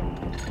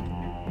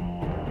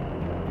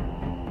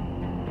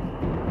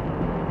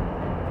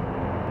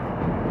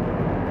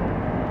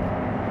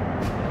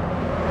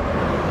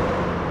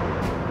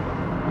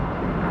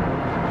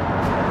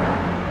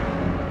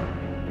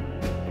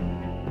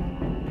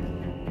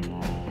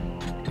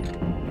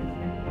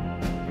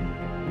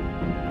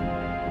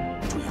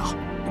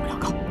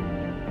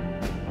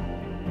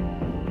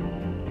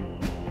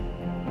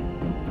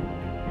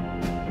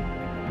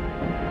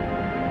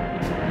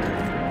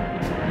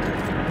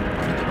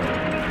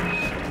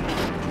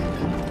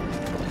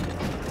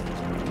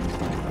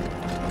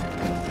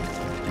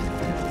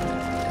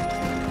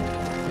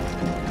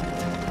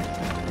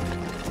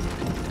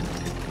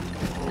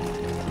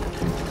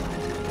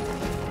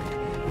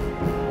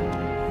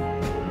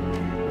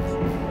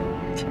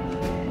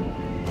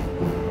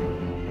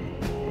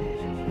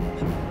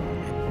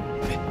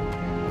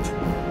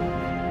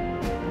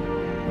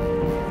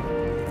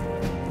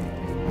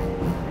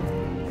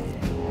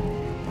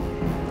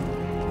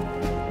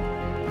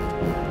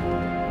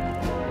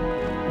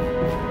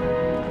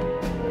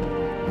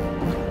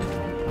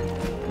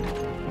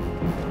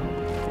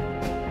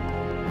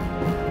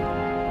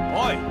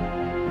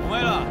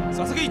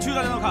 zdqczg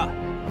なのか。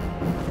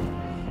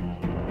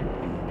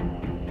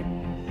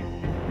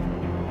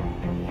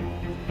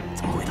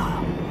怎么回答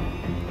啊？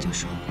就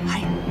说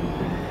嗨。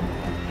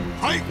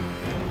はい。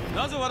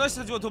なぜ私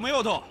たちを止めよ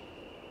うと？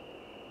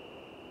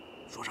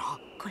说啥？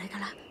これか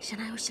ら車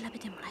内を調べ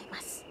てもらいま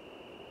す。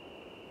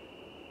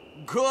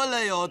过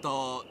来よ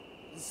と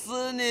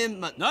是你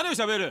们。何を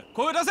喋る？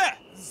声を出せ。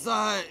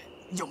在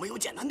有没有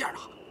简单点的？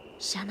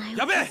車内を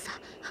やべえ！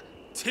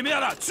てめえ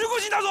ら中国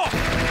人だぞ！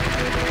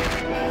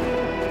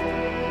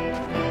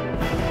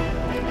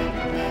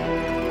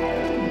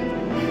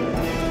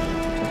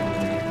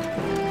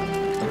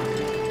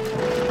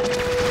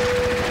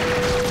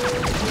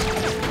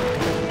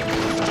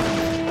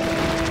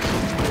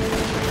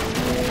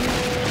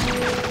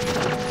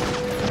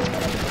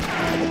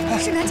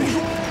 是南姐，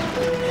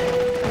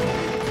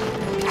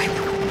干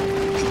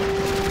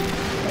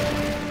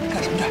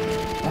什么去？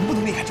我们不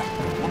能离开这儿，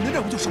我们的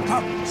任务就守这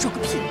儿。说个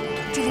屁！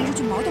这连日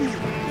军毛都没有，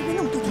那边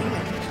那么多敌人，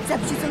再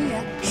不去增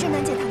援，是南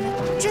姐他们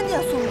真的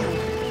要送命了。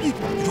玉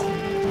柱，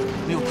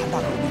没有谭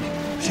大哥的命令，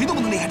谁都不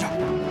能离开这儿。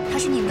他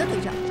是你们的队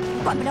长，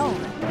管不了我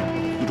们。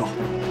玉柱，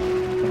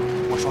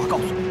我实话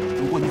告诉你，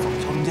如果你走到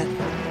桥中间，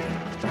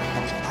到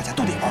时候大家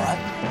都得玩完。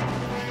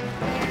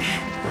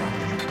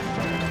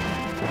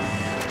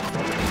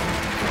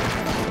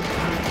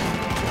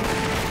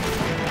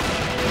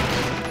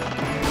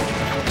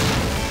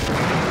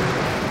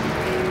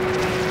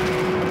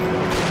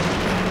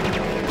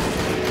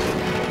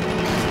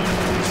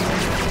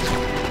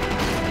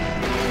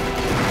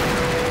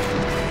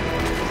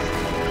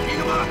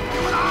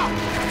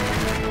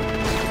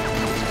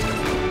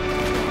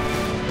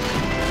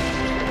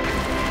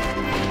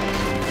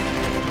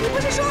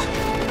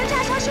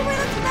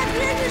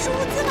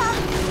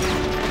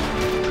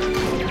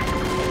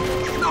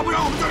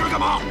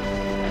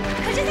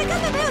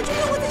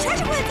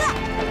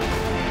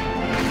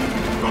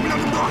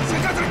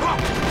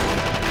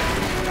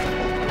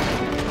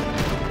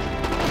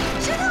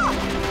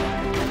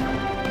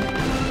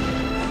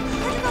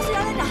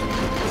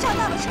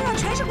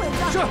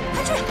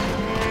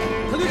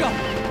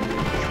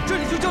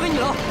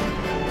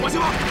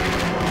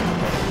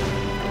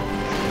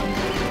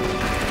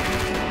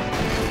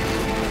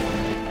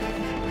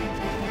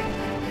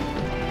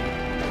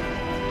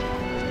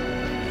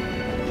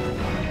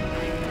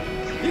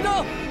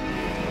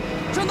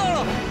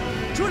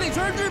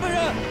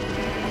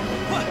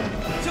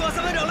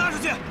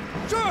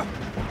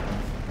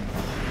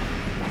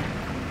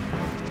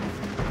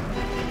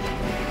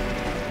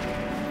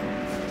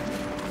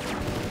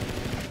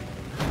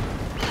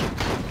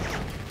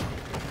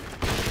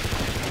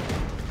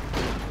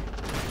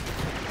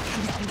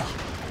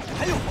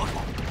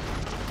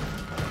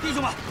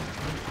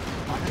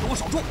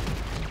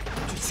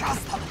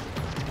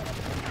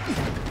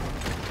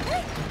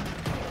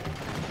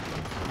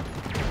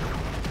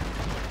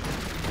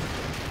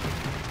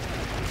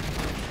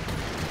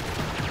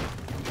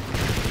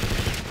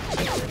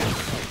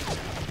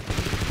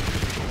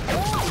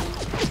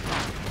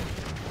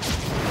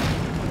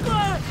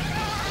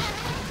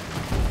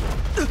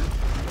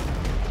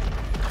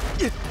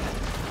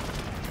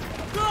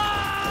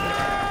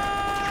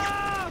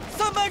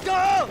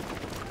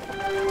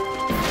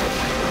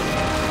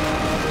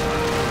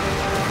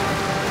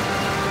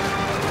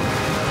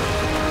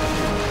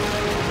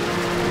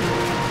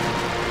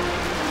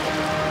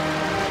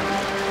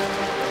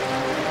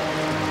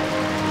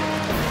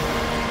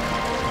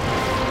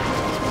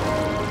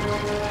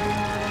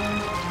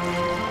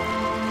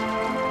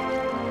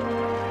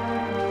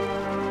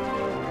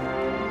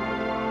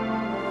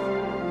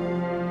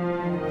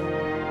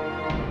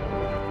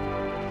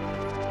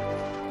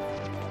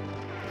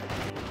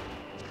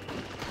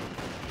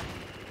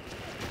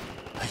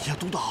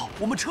 督导，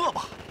我们撤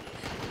吧。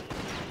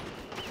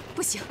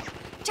不行，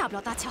炸不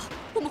了大桥，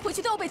我们回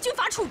去都要被军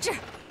阀处置。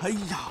哎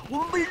呀，我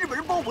们被日本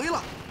人包围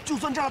了，就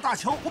算炸了大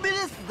桥，我们也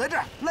得死在这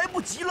儿，来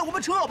不及了，我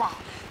们撤吧。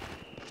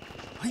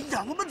哎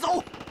呀，我们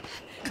走。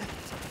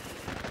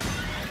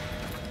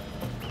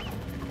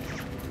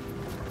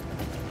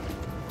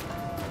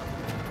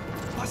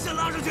把线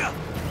拉上去。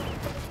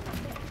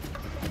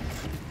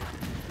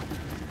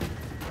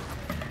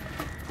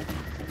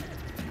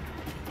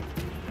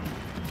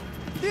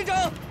连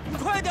长，你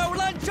快点，我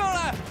拉你上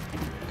来。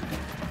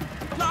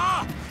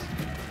拉！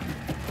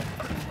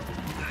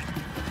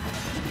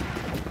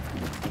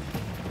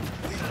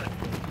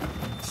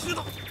知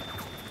道。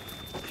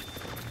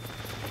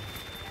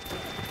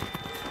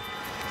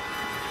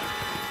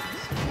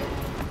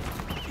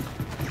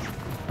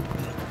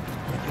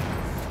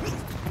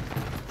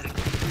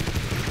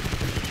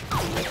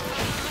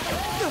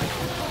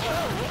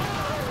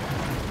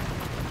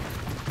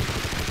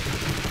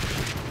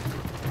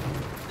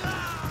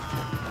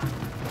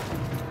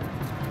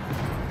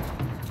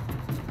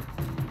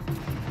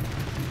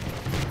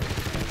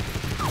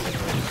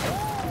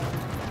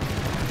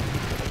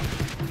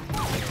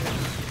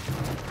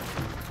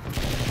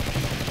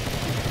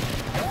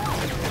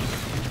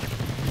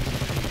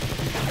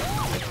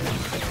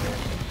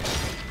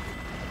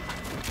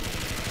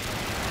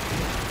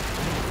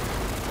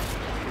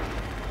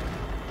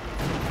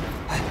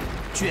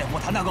去掩护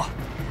谭大哥，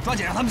抓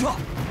紧让他们撤。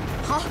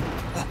好。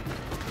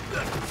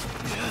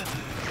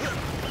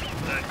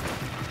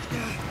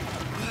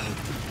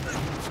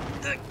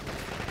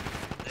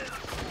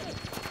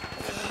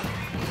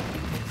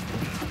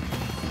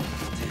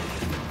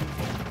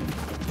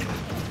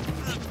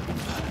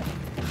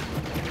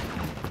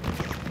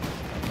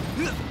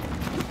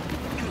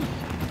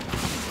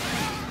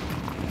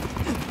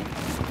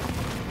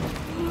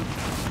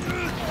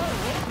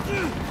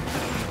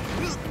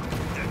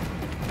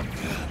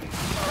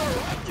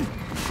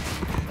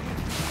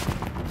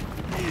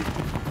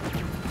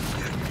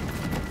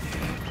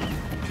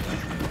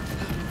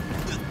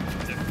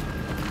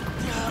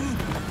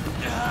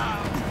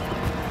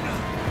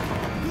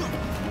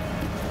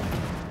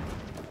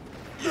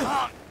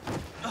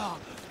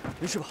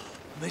没事吧？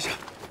没事。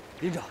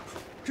连长，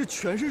这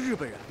全是日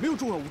本人，没有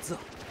重要物资啊。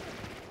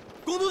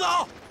龚督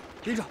导，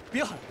连长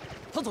别喊了，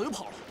他早就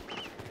跑了。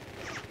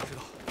知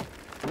道。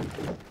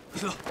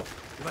知道。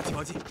你把提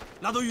防器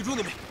拉到玉珠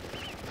那边。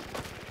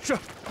是。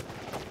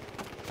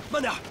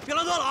慢点，别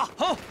拉断了啊！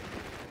好。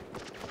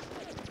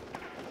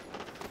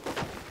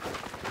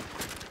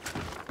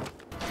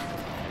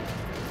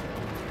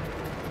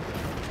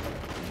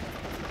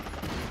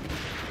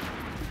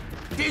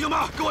弟兄们，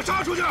给我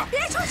杀出去！别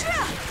出去！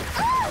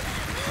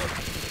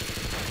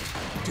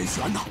真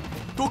悬呐！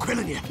多亏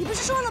了你。你不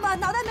是说了吗？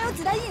脑袋没有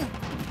子弹硬。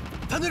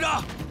谭队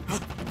长，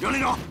杨连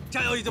长，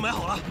炸药已经买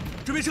好了，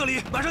准备撤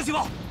离，马上起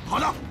跑。好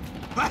的。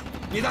哎，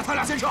你带他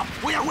俩先撤，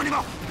我掩护你们。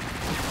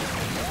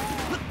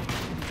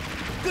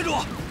跟着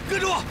我，跟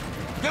着我，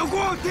掩护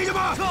弟兄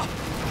们！撤！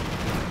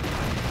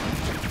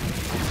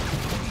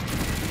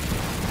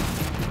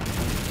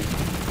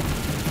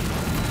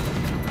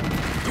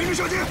停止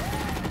射击！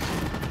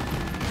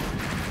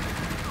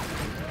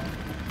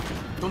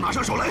都拿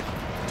上手雷，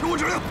听我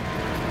指令。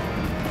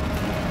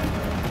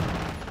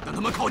等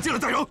他们靠近了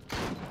再扔。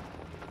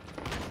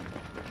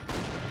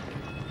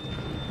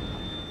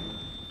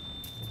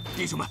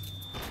弟兄们，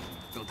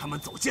等他们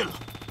走近了，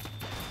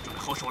准备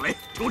好手雷，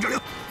听我指令。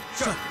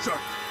是。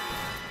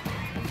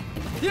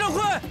连长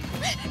快！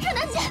热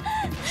楠姐，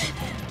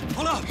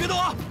好了，别动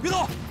啊，别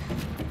动！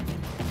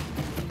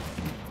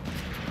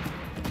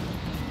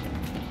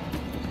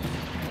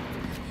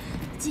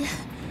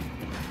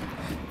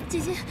姐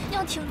姐，你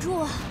要挺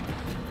住啊！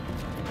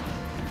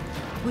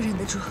我忍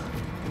得住。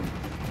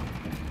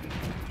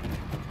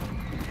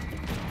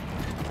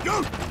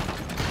扔！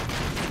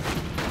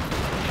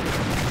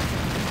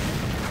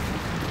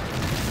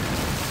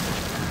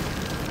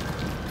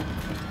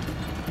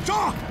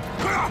上！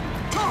快点，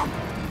上！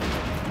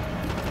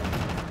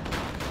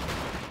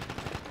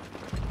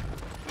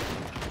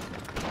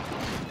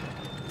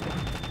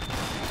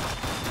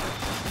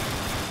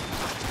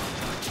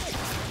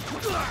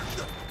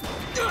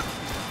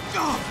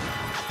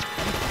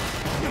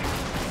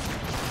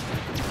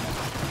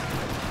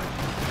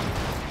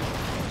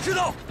知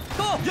道，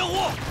到掩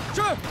护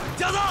是。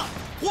夹子，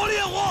火力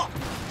掩护。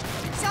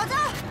小子，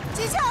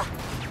举枪，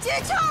举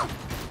枪！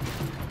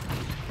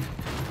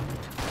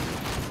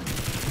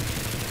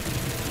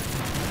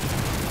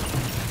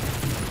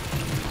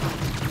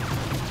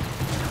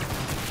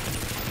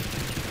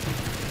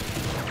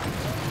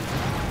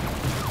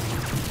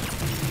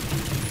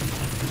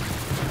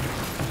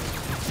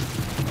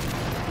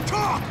撤！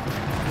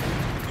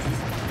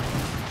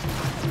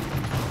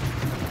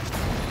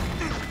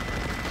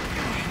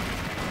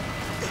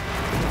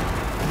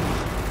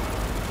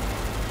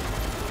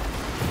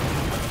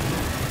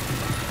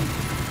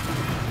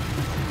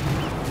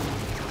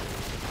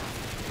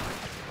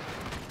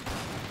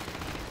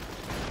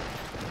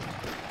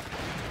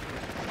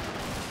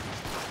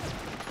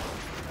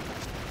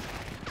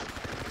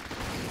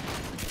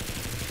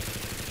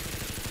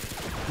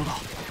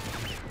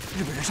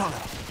的人上来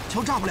了，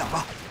桥炸不了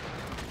了。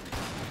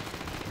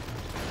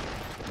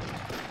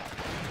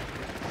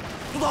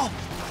督导，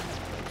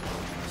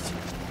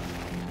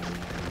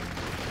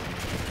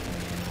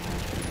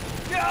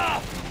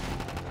呀！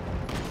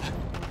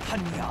他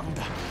娘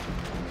的！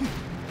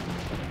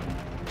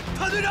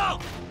谭队长，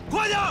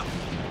快点！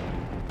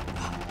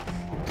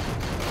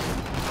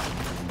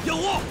掩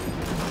护！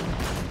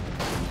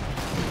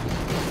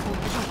我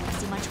们的任务已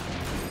经完成。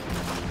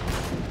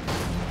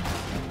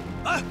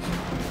哎，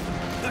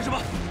干什么？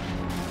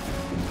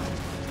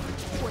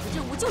我的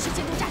任务就是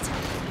监督炸桥。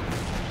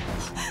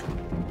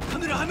谭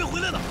队长还没回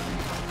来呢。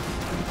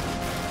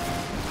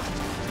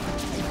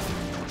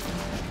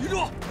女主，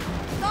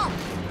到，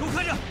给我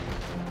看着。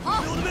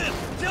好，我的命令，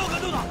谁要敢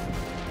动他，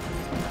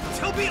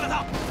枪毙了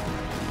他。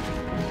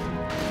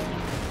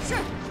是。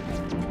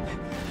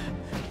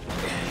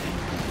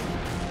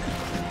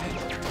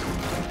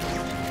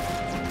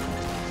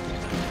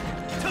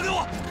枪给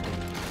我！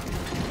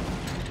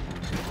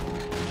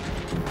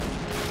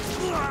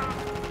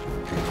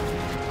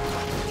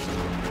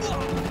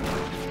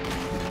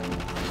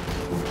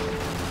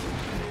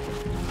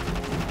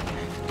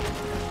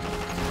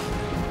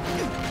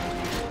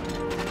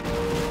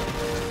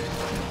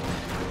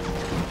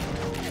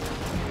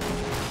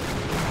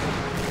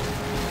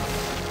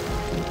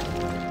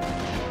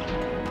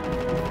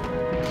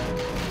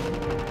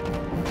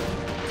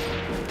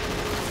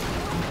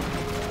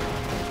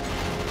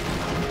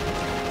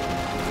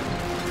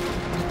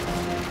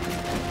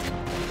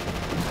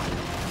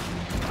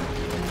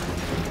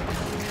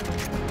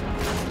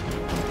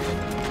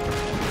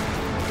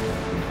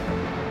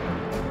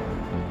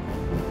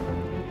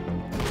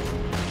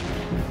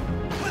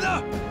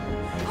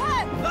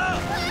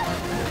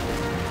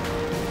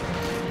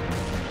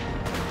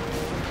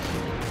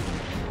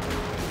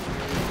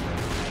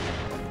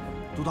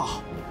督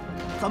导，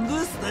咱们都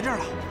得死在这儿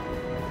了。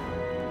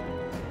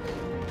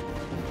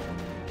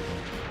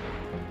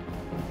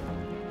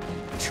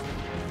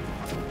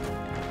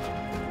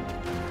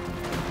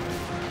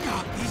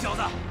你小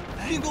子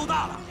命够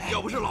大了，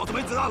要不是老子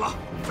没子弹了，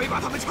非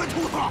把他们全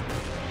屠死了。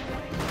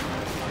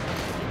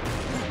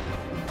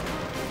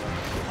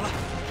好了，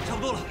差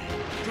不多了，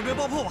准备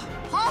爆破吧。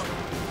好。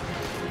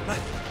来，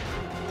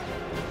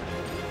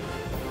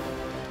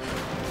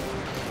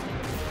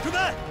准备。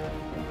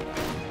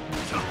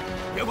行了，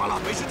别管了，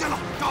没时间了，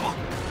炸吧！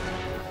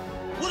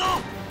舞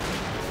蹈。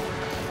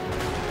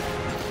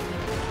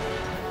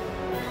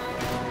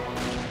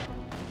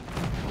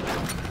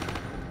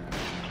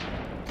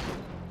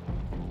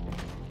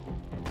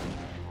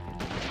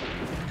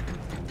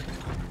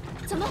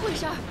怎么回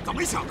事？咋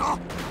没响啊？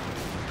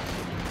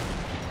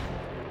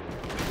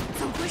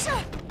怎么回事？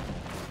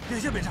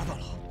电线被炸断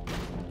了。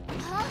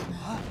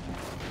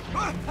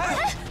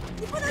哎，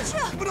你不能去！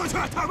不能去，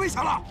太危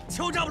险了，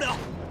桥炸不了，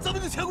咱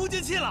们就前功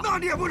尽弃了。那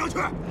你也不能去。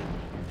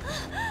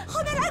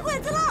后面来鬼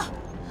子了！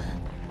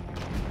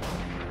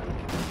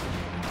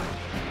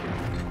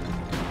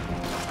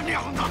他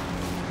娘的！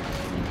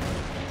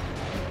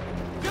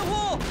掩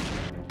护！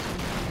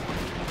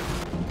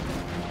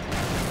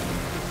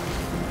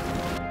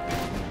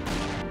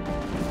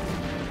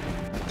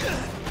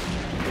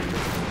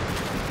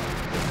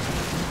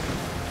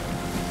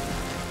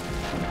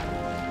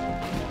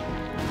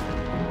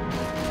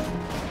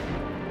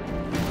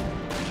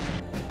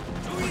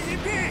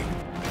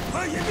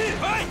隐蔽！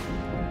快！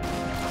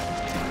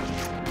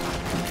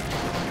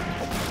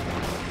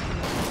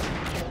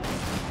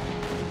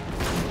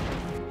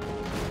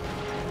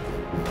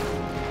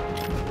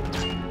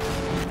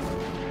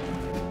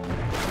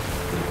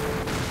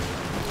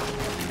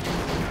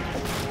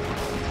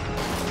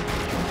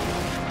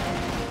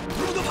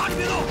你们都趴着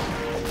别动，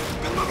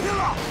跟他们拼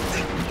了！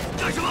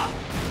干什么？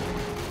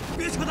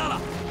别扯淡了，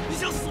你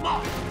想死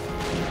吗？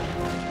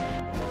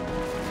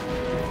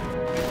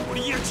我的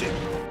义气！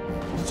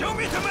消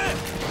灭他们！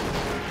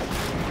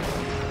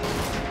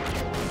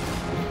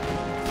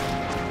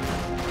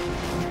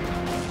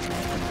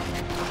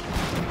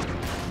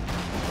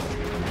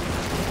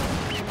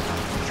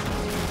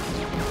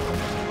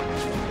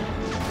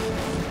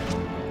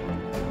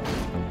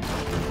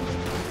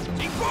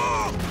进攻！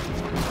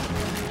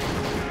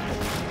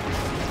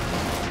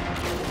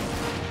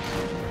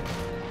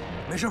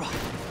没事吧？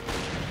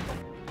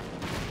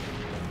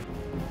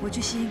我去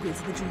吸引鬼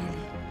子的注意力，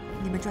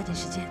你们抓紧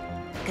时间，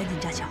赶紧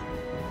炸桥。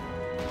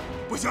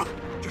不行，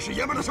这是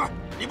爷们的事儿，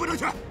你不能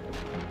去。放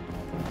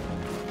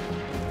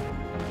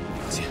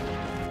心，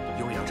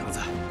有杨成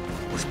在，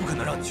我是不可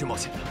能让你去冒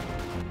险的。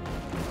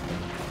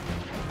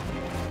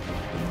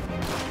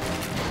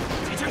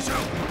几件事，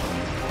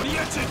我的义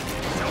气，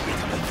消灭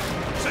他们！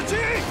神机！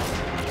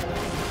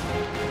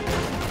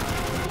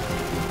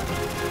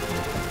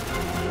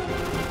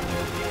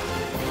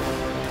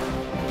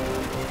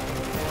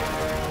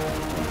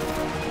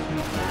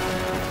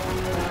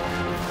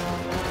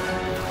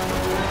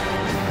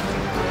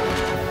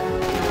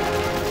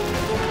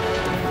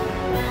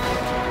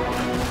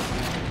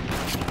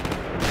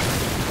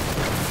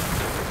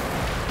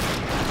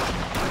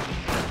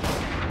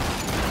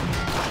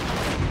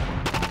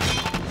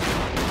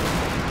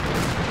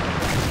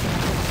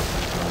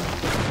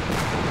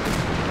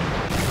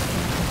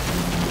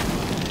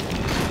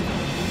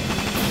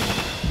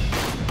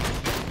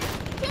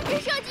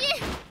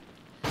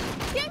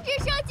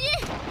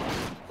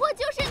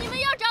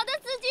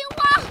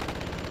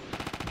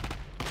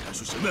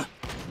什么？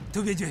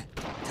渡边君，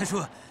他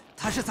说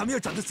他是咱们要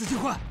找的资金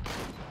患。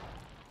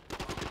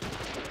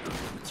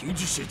停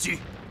止射击，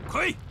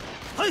快！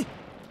嘿！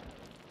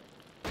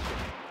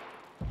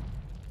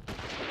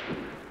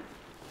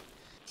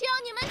只要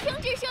你们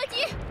停止射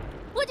击，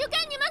我就跟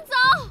你们走。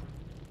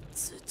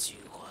资金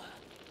患。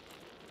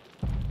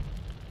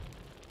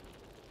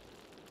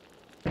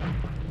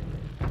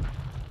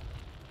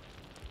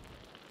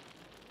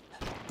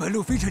半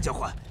路非常狡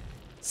猾，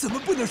怎么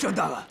不能上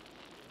当啊？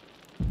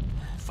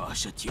发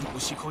射停火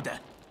信号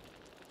弹，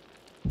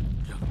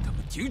让他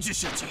们停止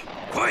射击，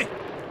快！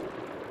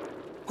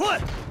快！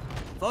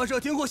发射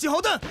停火信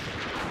号弹！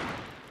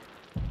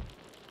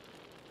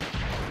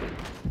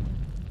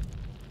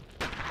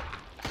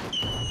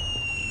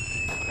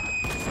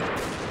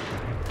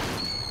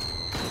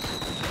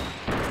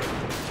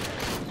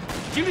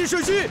停止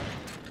射击！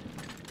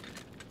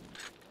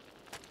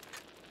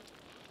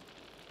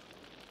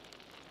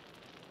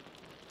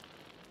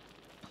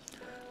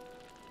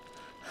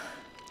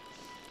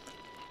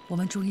我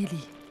们中医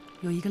里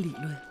有一个理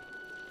论，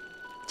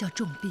叫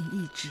重病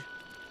抑制。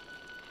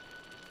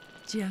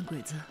既然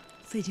鬼子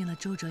费尽了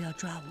周折要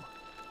抓我，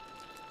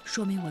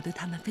说明我对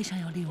他们非常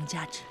有利用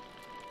价值，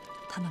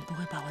他们不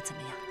会把我怎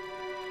么样。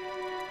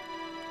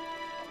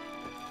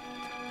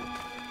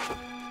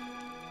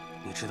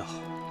你知道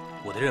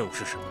我的任务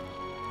是什么？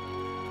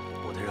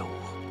我的任务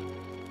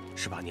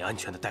是把你安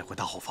全地带回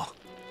大后方，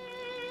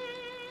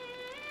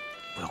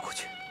不要过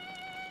去。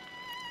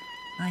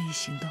蚂蚁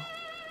行动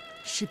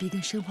势必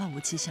跟生化武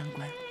器相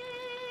关，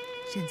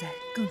现在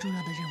更重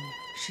要的任务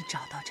是找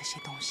到这些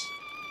东西，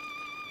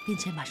并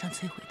且马上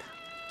摧毁它，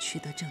取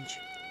得证据。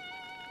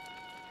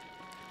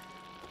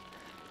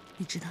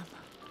你知道吗？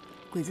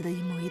鬼子的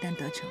阴谋一旦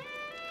得逞，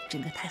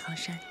整个太行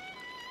山，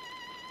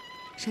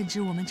甚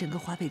至我们整个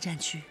华北战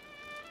区，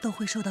都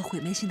会受到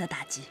毁灭性的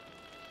打击。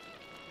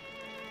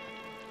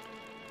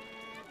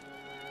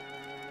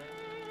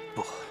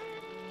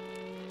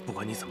不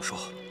管你怎么说，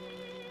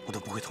我都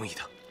不会同意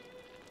的。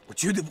我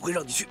绝对不会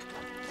让你去。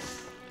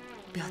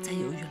不要再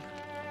犹豫了，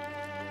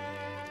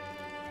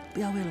不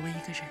要为了我一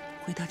个人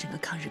毁掉整个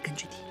抗日根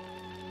据地。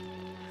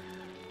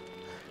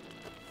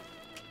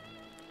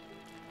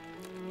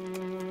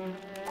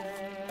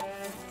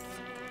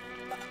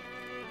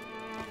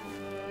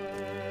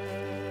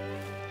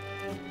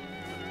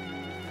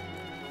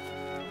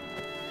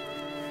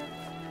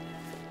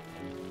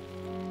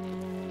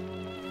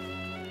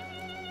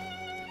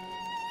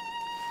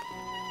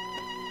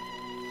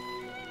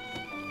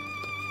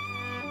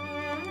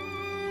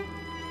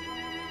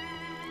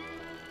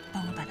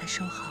帮我把它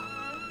收好。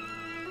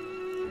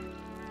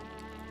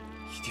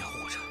一定要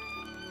活着，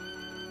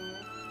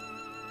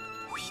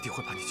我一定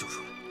会把你救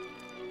出来。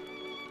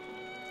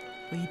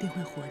我一定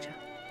会活着，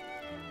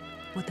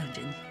我等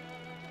着你。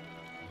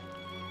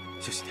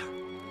小心点。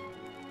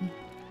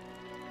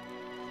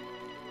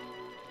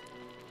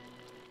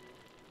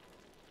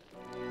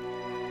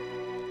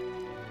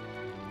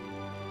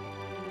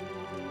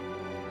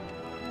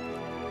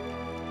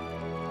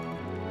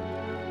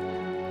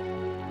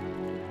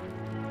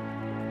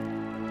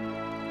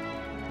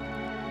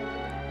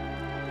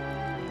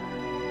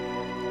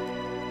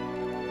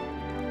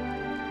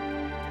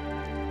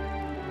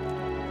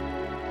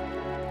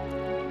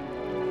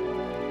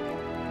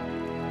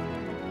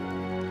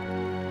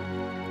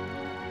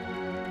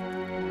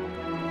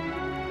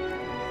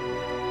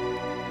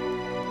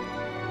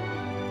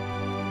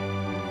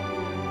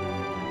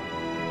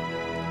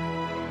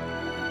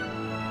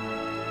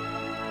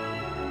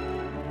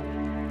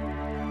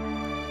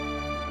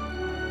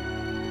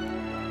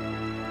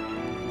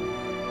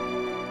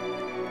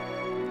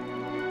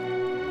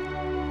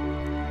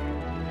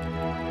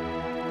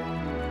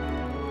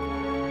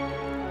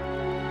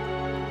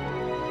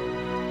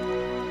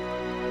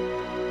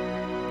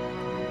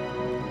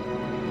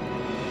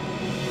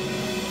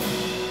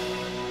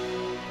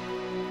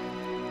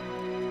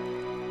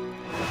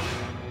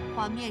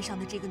画面上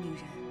的这个女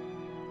人，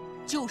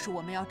就是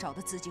我们要找的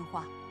紫荆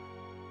花。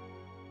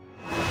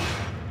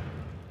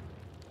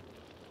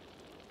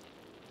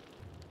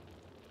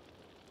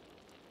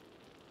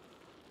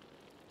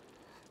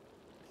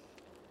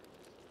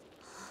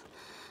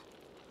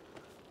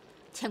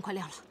天快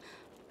亮了，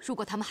如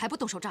果他们还不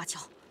动手炸桥，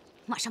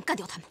马上干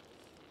掉他们。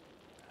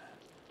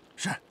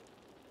是。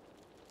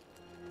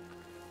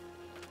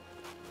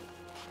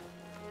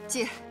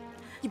姐，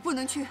你不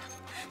能去。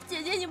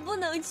姐姐，你不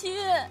能去。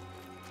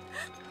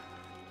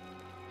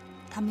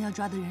他们要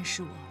抓的人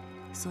是我，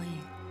所以，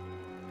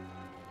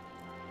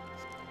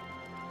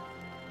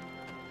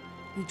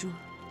玉珠，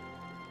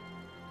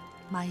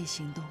蚂蚁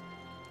行动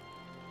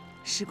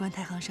事关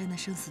太行山的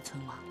生死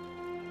存亡，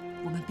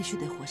我们必须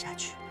得活下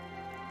去，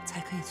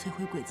才可以摧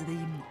毁鬼子的阴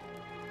谋。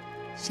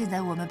现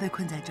在我们被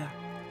困在这儿，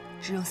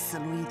只有死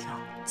路一条。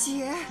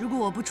姐，如果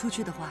我不出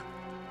去的话，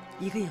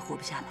一个也活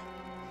不下来。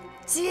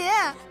姐，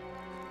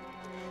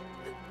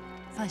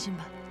放心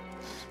吧，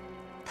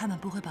他们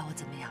不会把我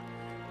怎么样。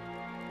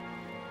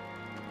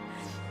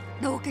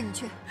那我跟你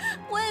去。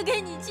我也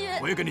跟你去。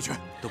我也跟你去。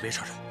都别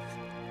吵吵。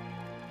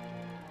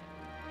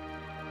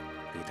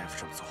李大夫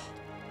这么做，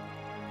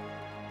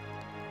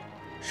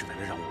是为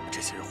了让我们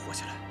这些人活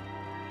下来，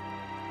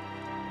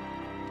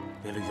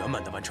为了圆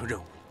满地完成任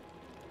务，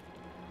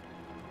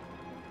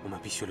我们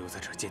必须留在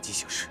这儿见机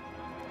行事。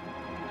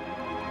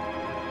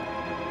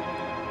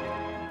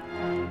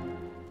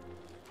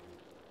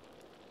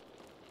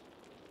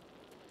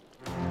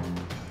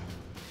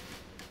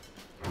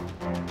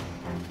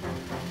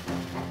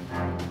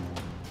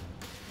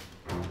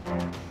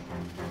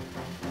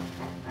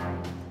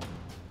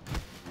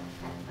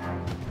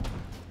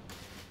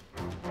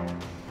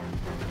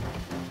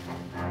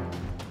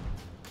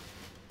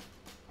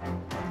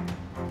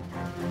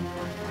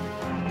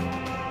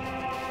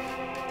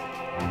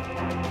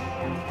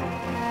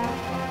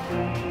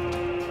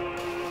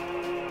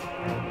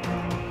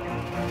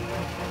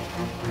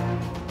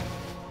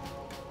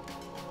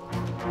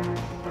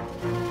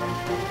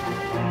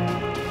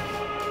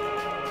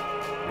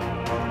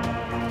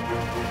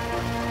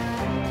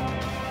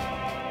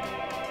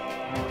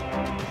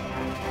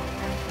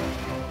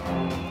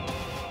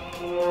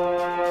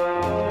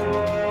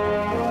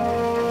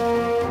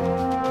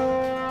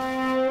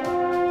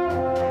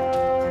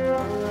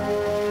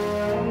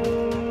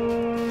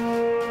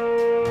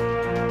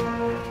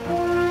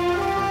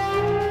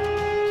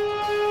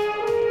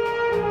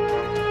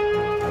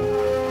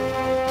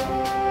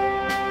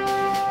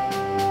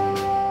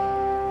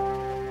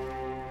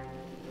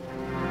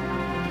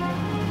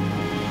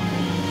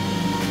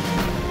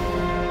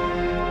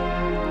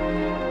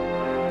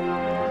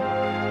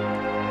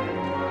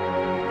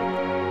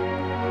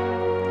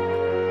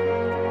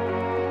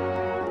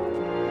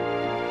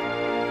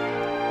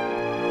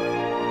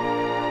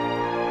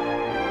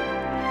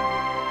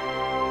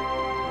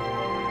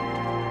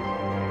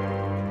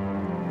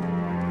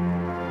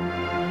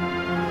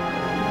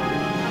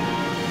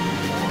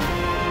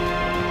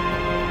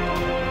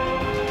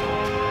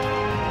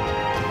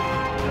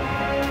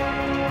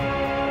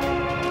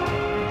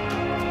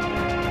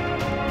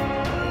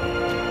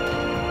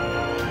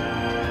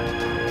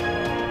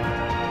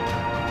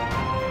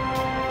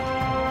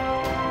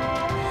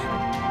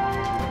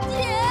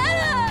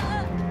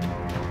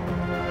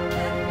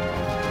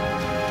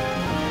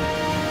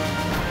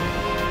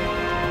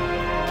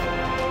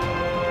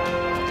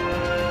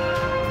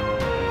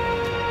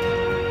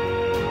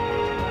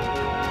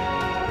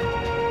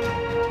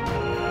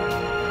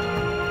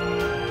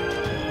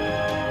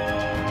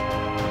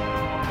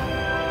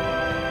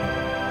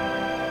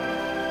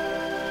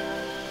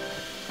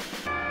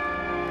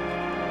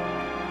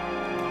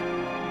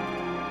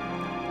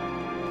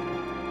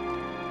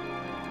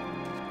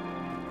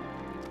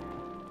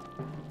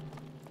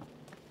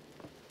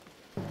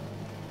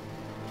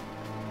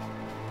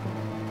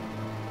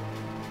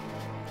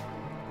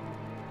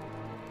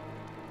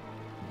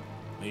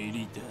 美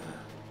丽的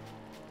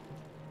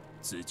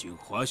紫荆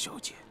花小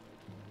姐，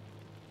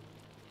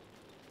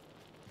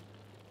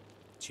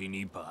请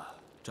你把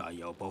炸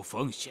药包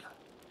放下。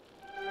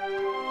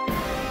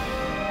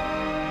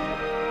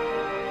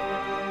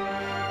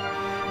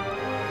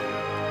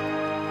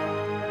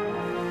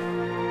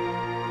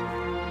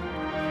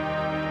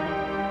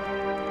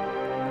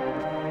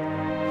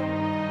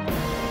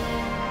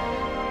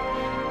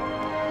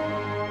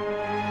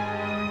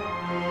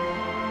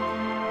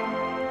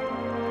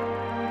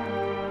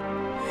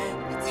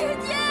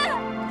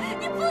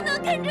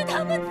跟着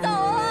他们走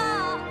啊，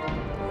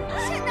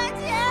沈大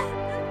姐！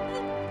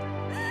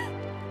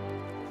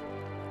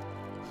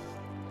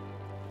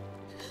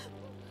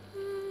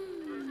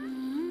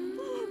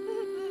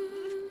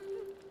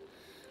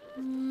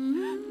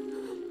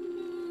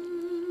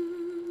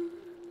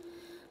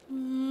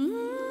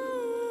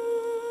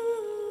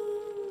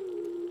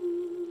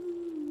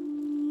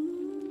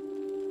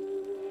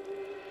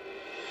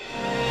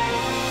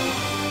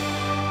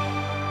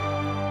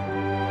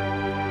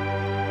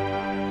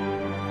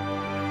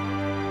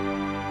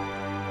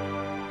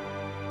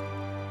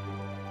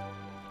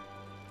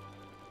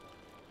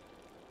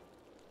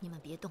你们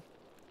别动，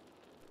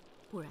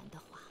不然的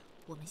话，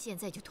我们现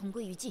在就同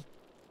归于尽。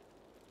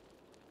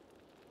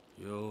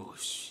哟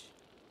西，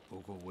不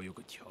过我有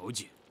个条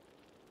件。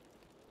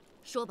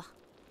说吧。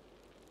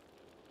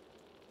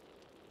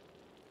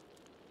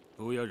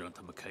不要让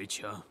他们开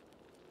枪，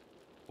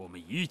我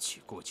们一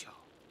起过桥。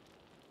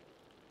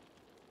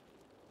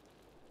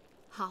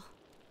好，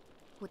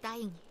我答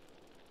应你。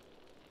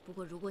不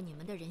过如果你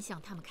们的人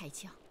向他们开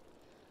枪，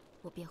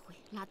我便会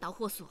拉导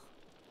火索。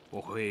我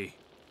会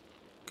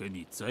跟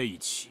你在一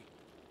起。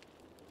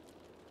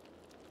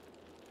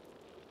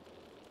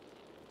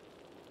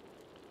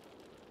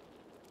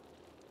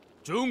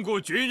中国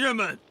军人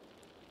们，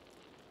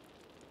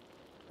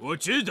我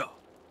知道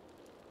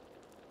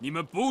你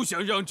们不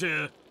想让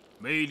这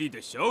美丽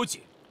的小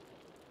姐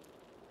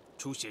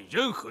出现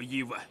任何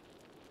意外。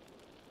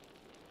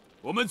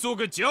我们做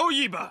个交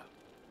易吧。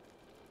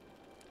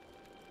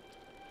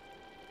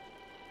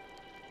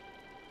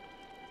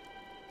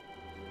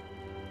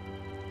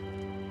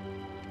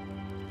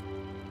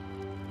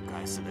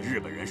该死的日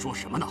本人说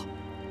什么呢？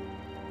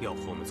要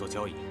和我们做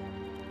交易。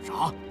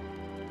啥？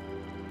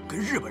跟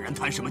日本人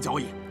谈什么交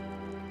易？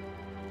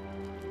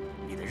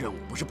你的任务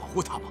不是保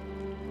护他吗？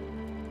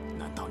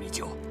难道你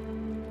就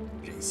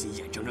忍心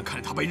眼睁睁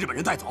看着他被日本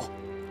人带走？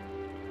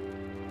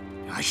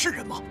你还是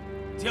人吗？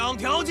讲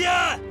条件！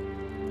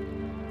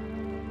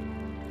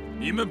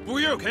你们不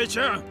要开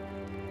枪！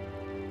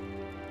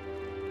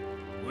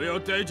我要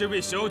带这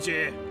位小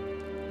姐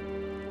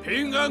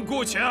平安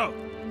过桥。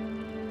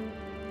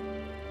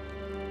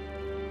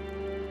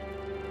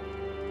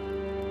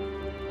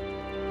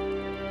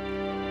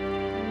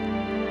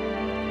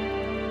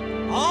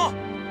好，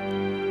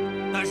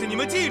但是你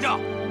们记着，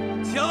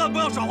千万不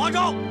要耍花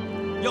招，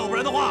要不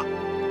然的话，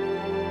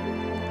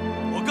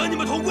我跟你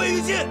们同归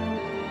于尽。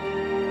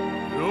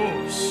哟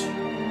西，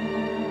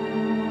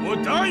我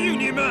答应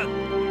你们。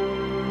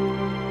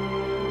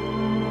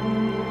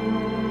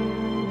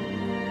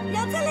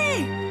杨司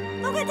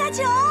令，快快打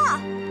球啊！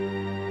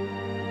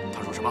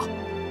他说什么？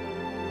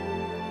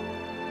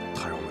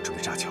他让我们准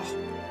备炸桥。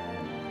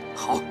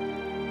好，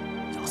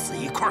要死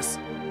一块死。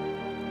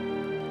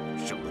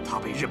 省得他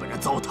被日本人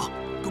糟蹋，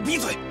给我闭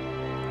嘴！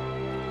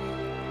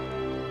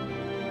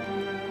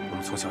我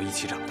们从小一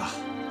起长大，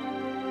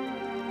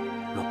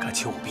论感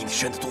情我比你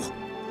深得多。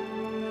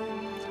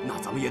那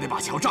咱们也得把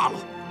桥炸了，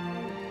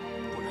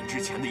不然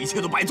之前的一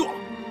切都白做了。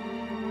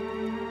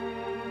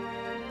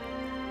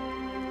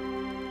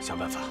想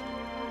办法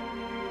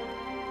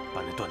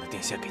把那断的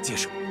电线给接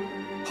上。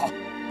好，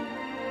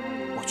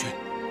我去。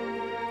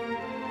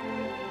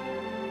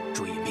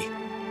注意隐蔽。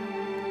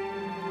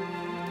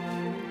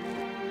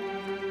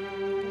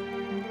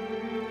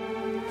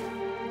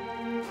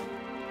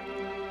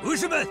 武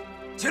士们，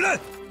起来，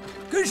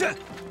跟上，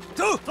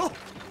走走。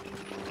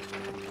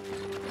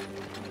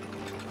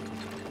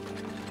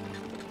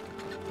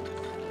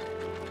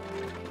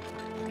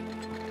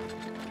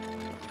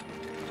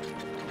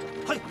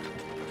嘿，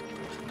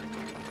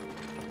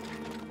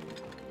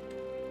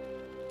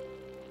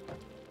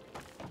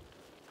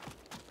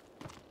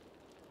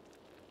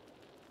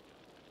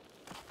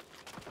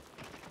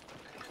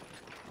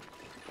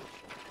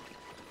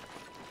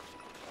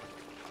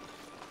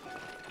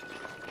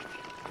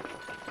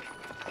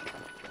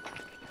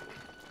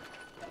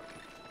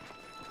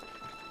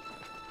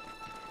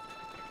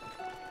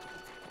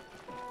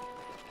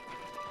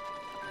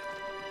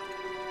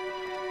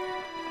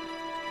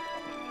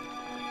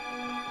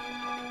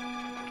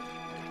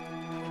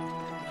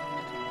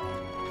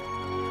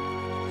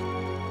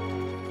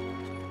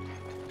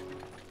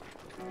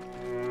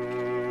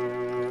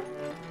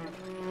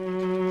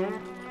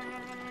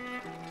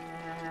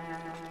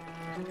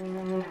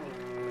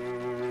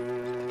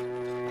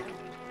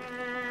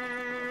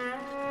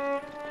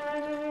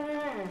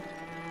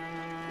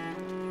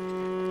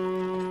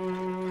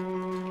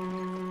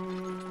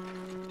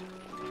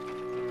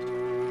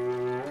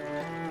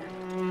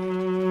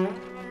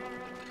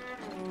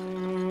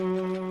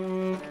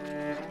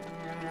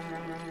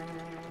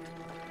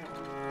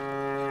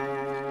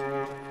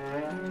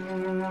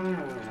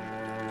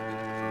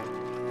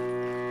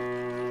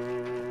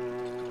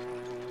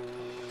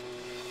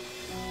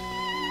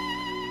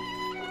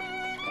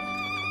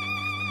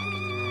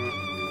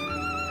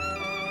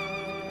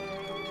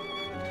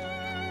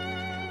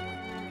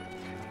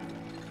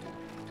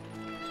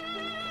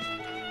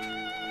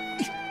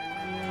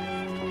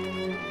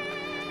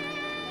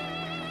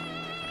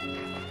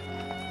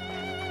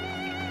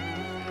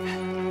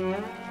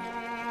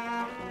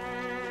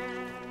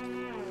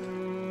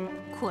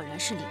果然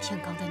是李天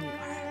罡的女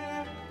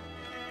儿，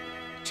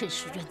真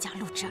是冤家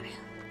路窄啊！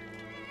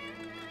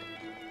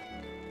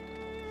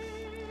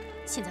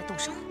现在动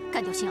手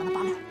干掉信阳的八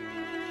路！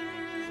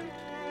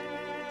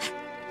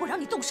我让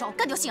你动手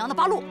干掉信阳的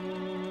八路！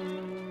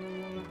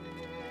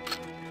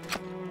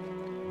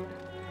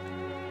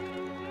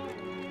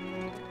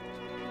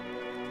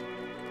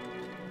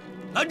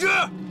兰芝，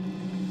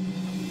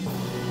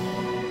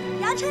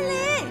杨丞琳，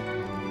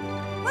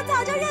我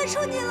早就认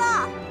出你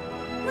了。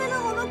 为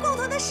了我们共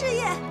同的事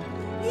业，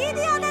一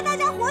定要带大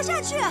家活下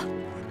去！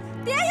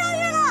别犹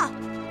豫了，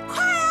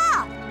快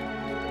啊！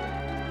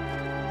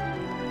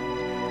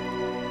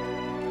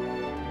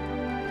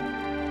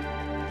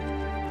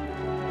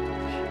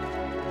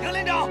杨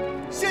连长，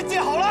线接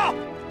好了。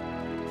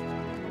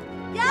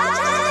杨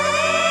丞琳，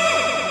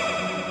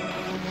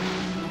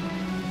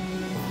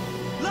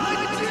来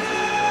接！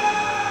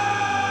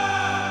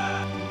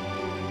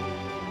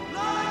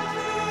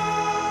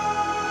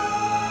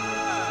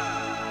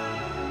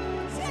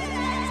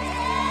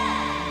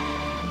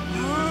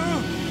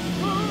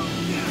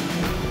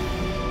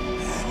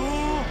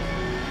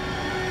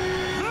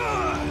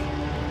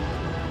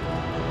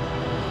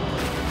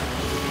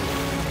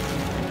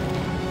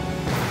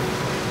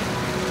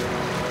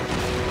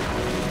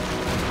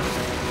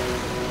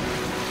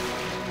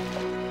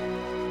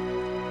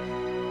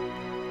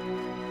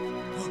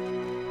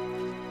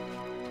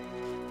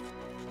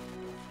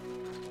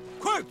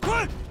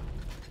 快！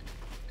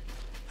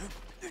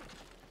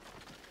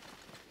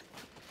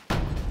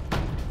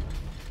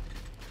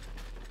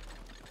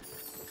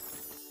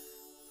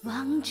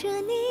望着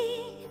你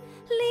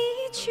离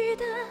去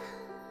的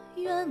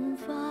远远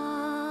方，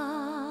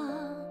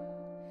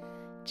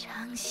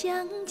常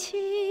想起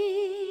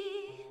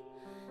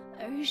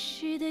儿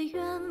时的愿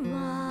望。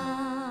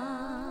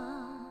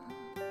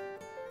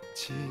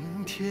今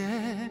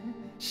天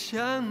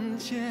相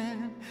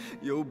见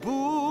又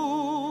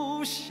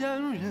不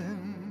相认，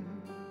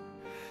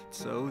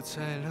走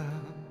在了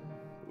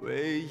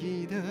唯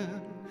一的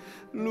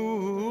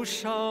路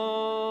上。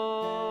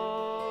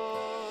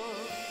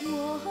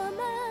我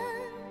们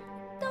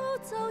都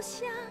走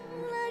向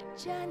了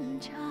战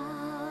场，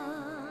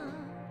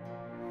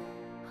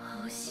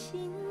好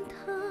心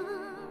疼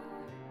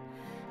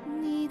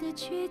你的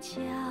倔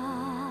强。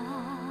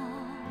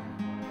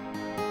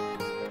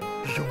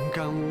勇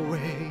敢无畏，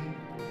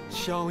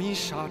笑意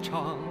沙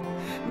场，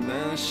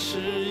那是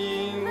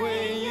因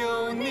为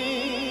有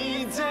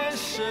你在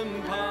身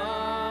旁。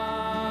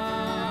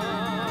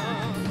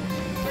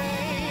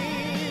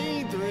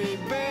背对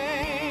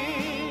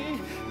背，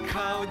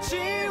靠近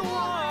我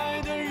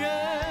爱的人，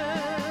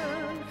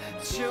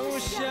就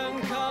像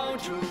靠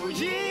住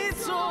一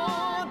座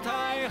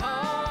太行。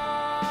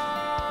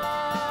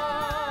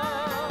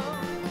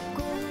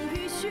共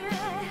浴血，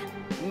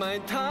埋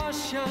他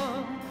乡。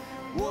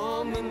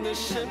我们的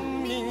生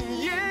命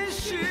延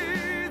续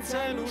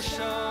在路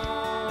上。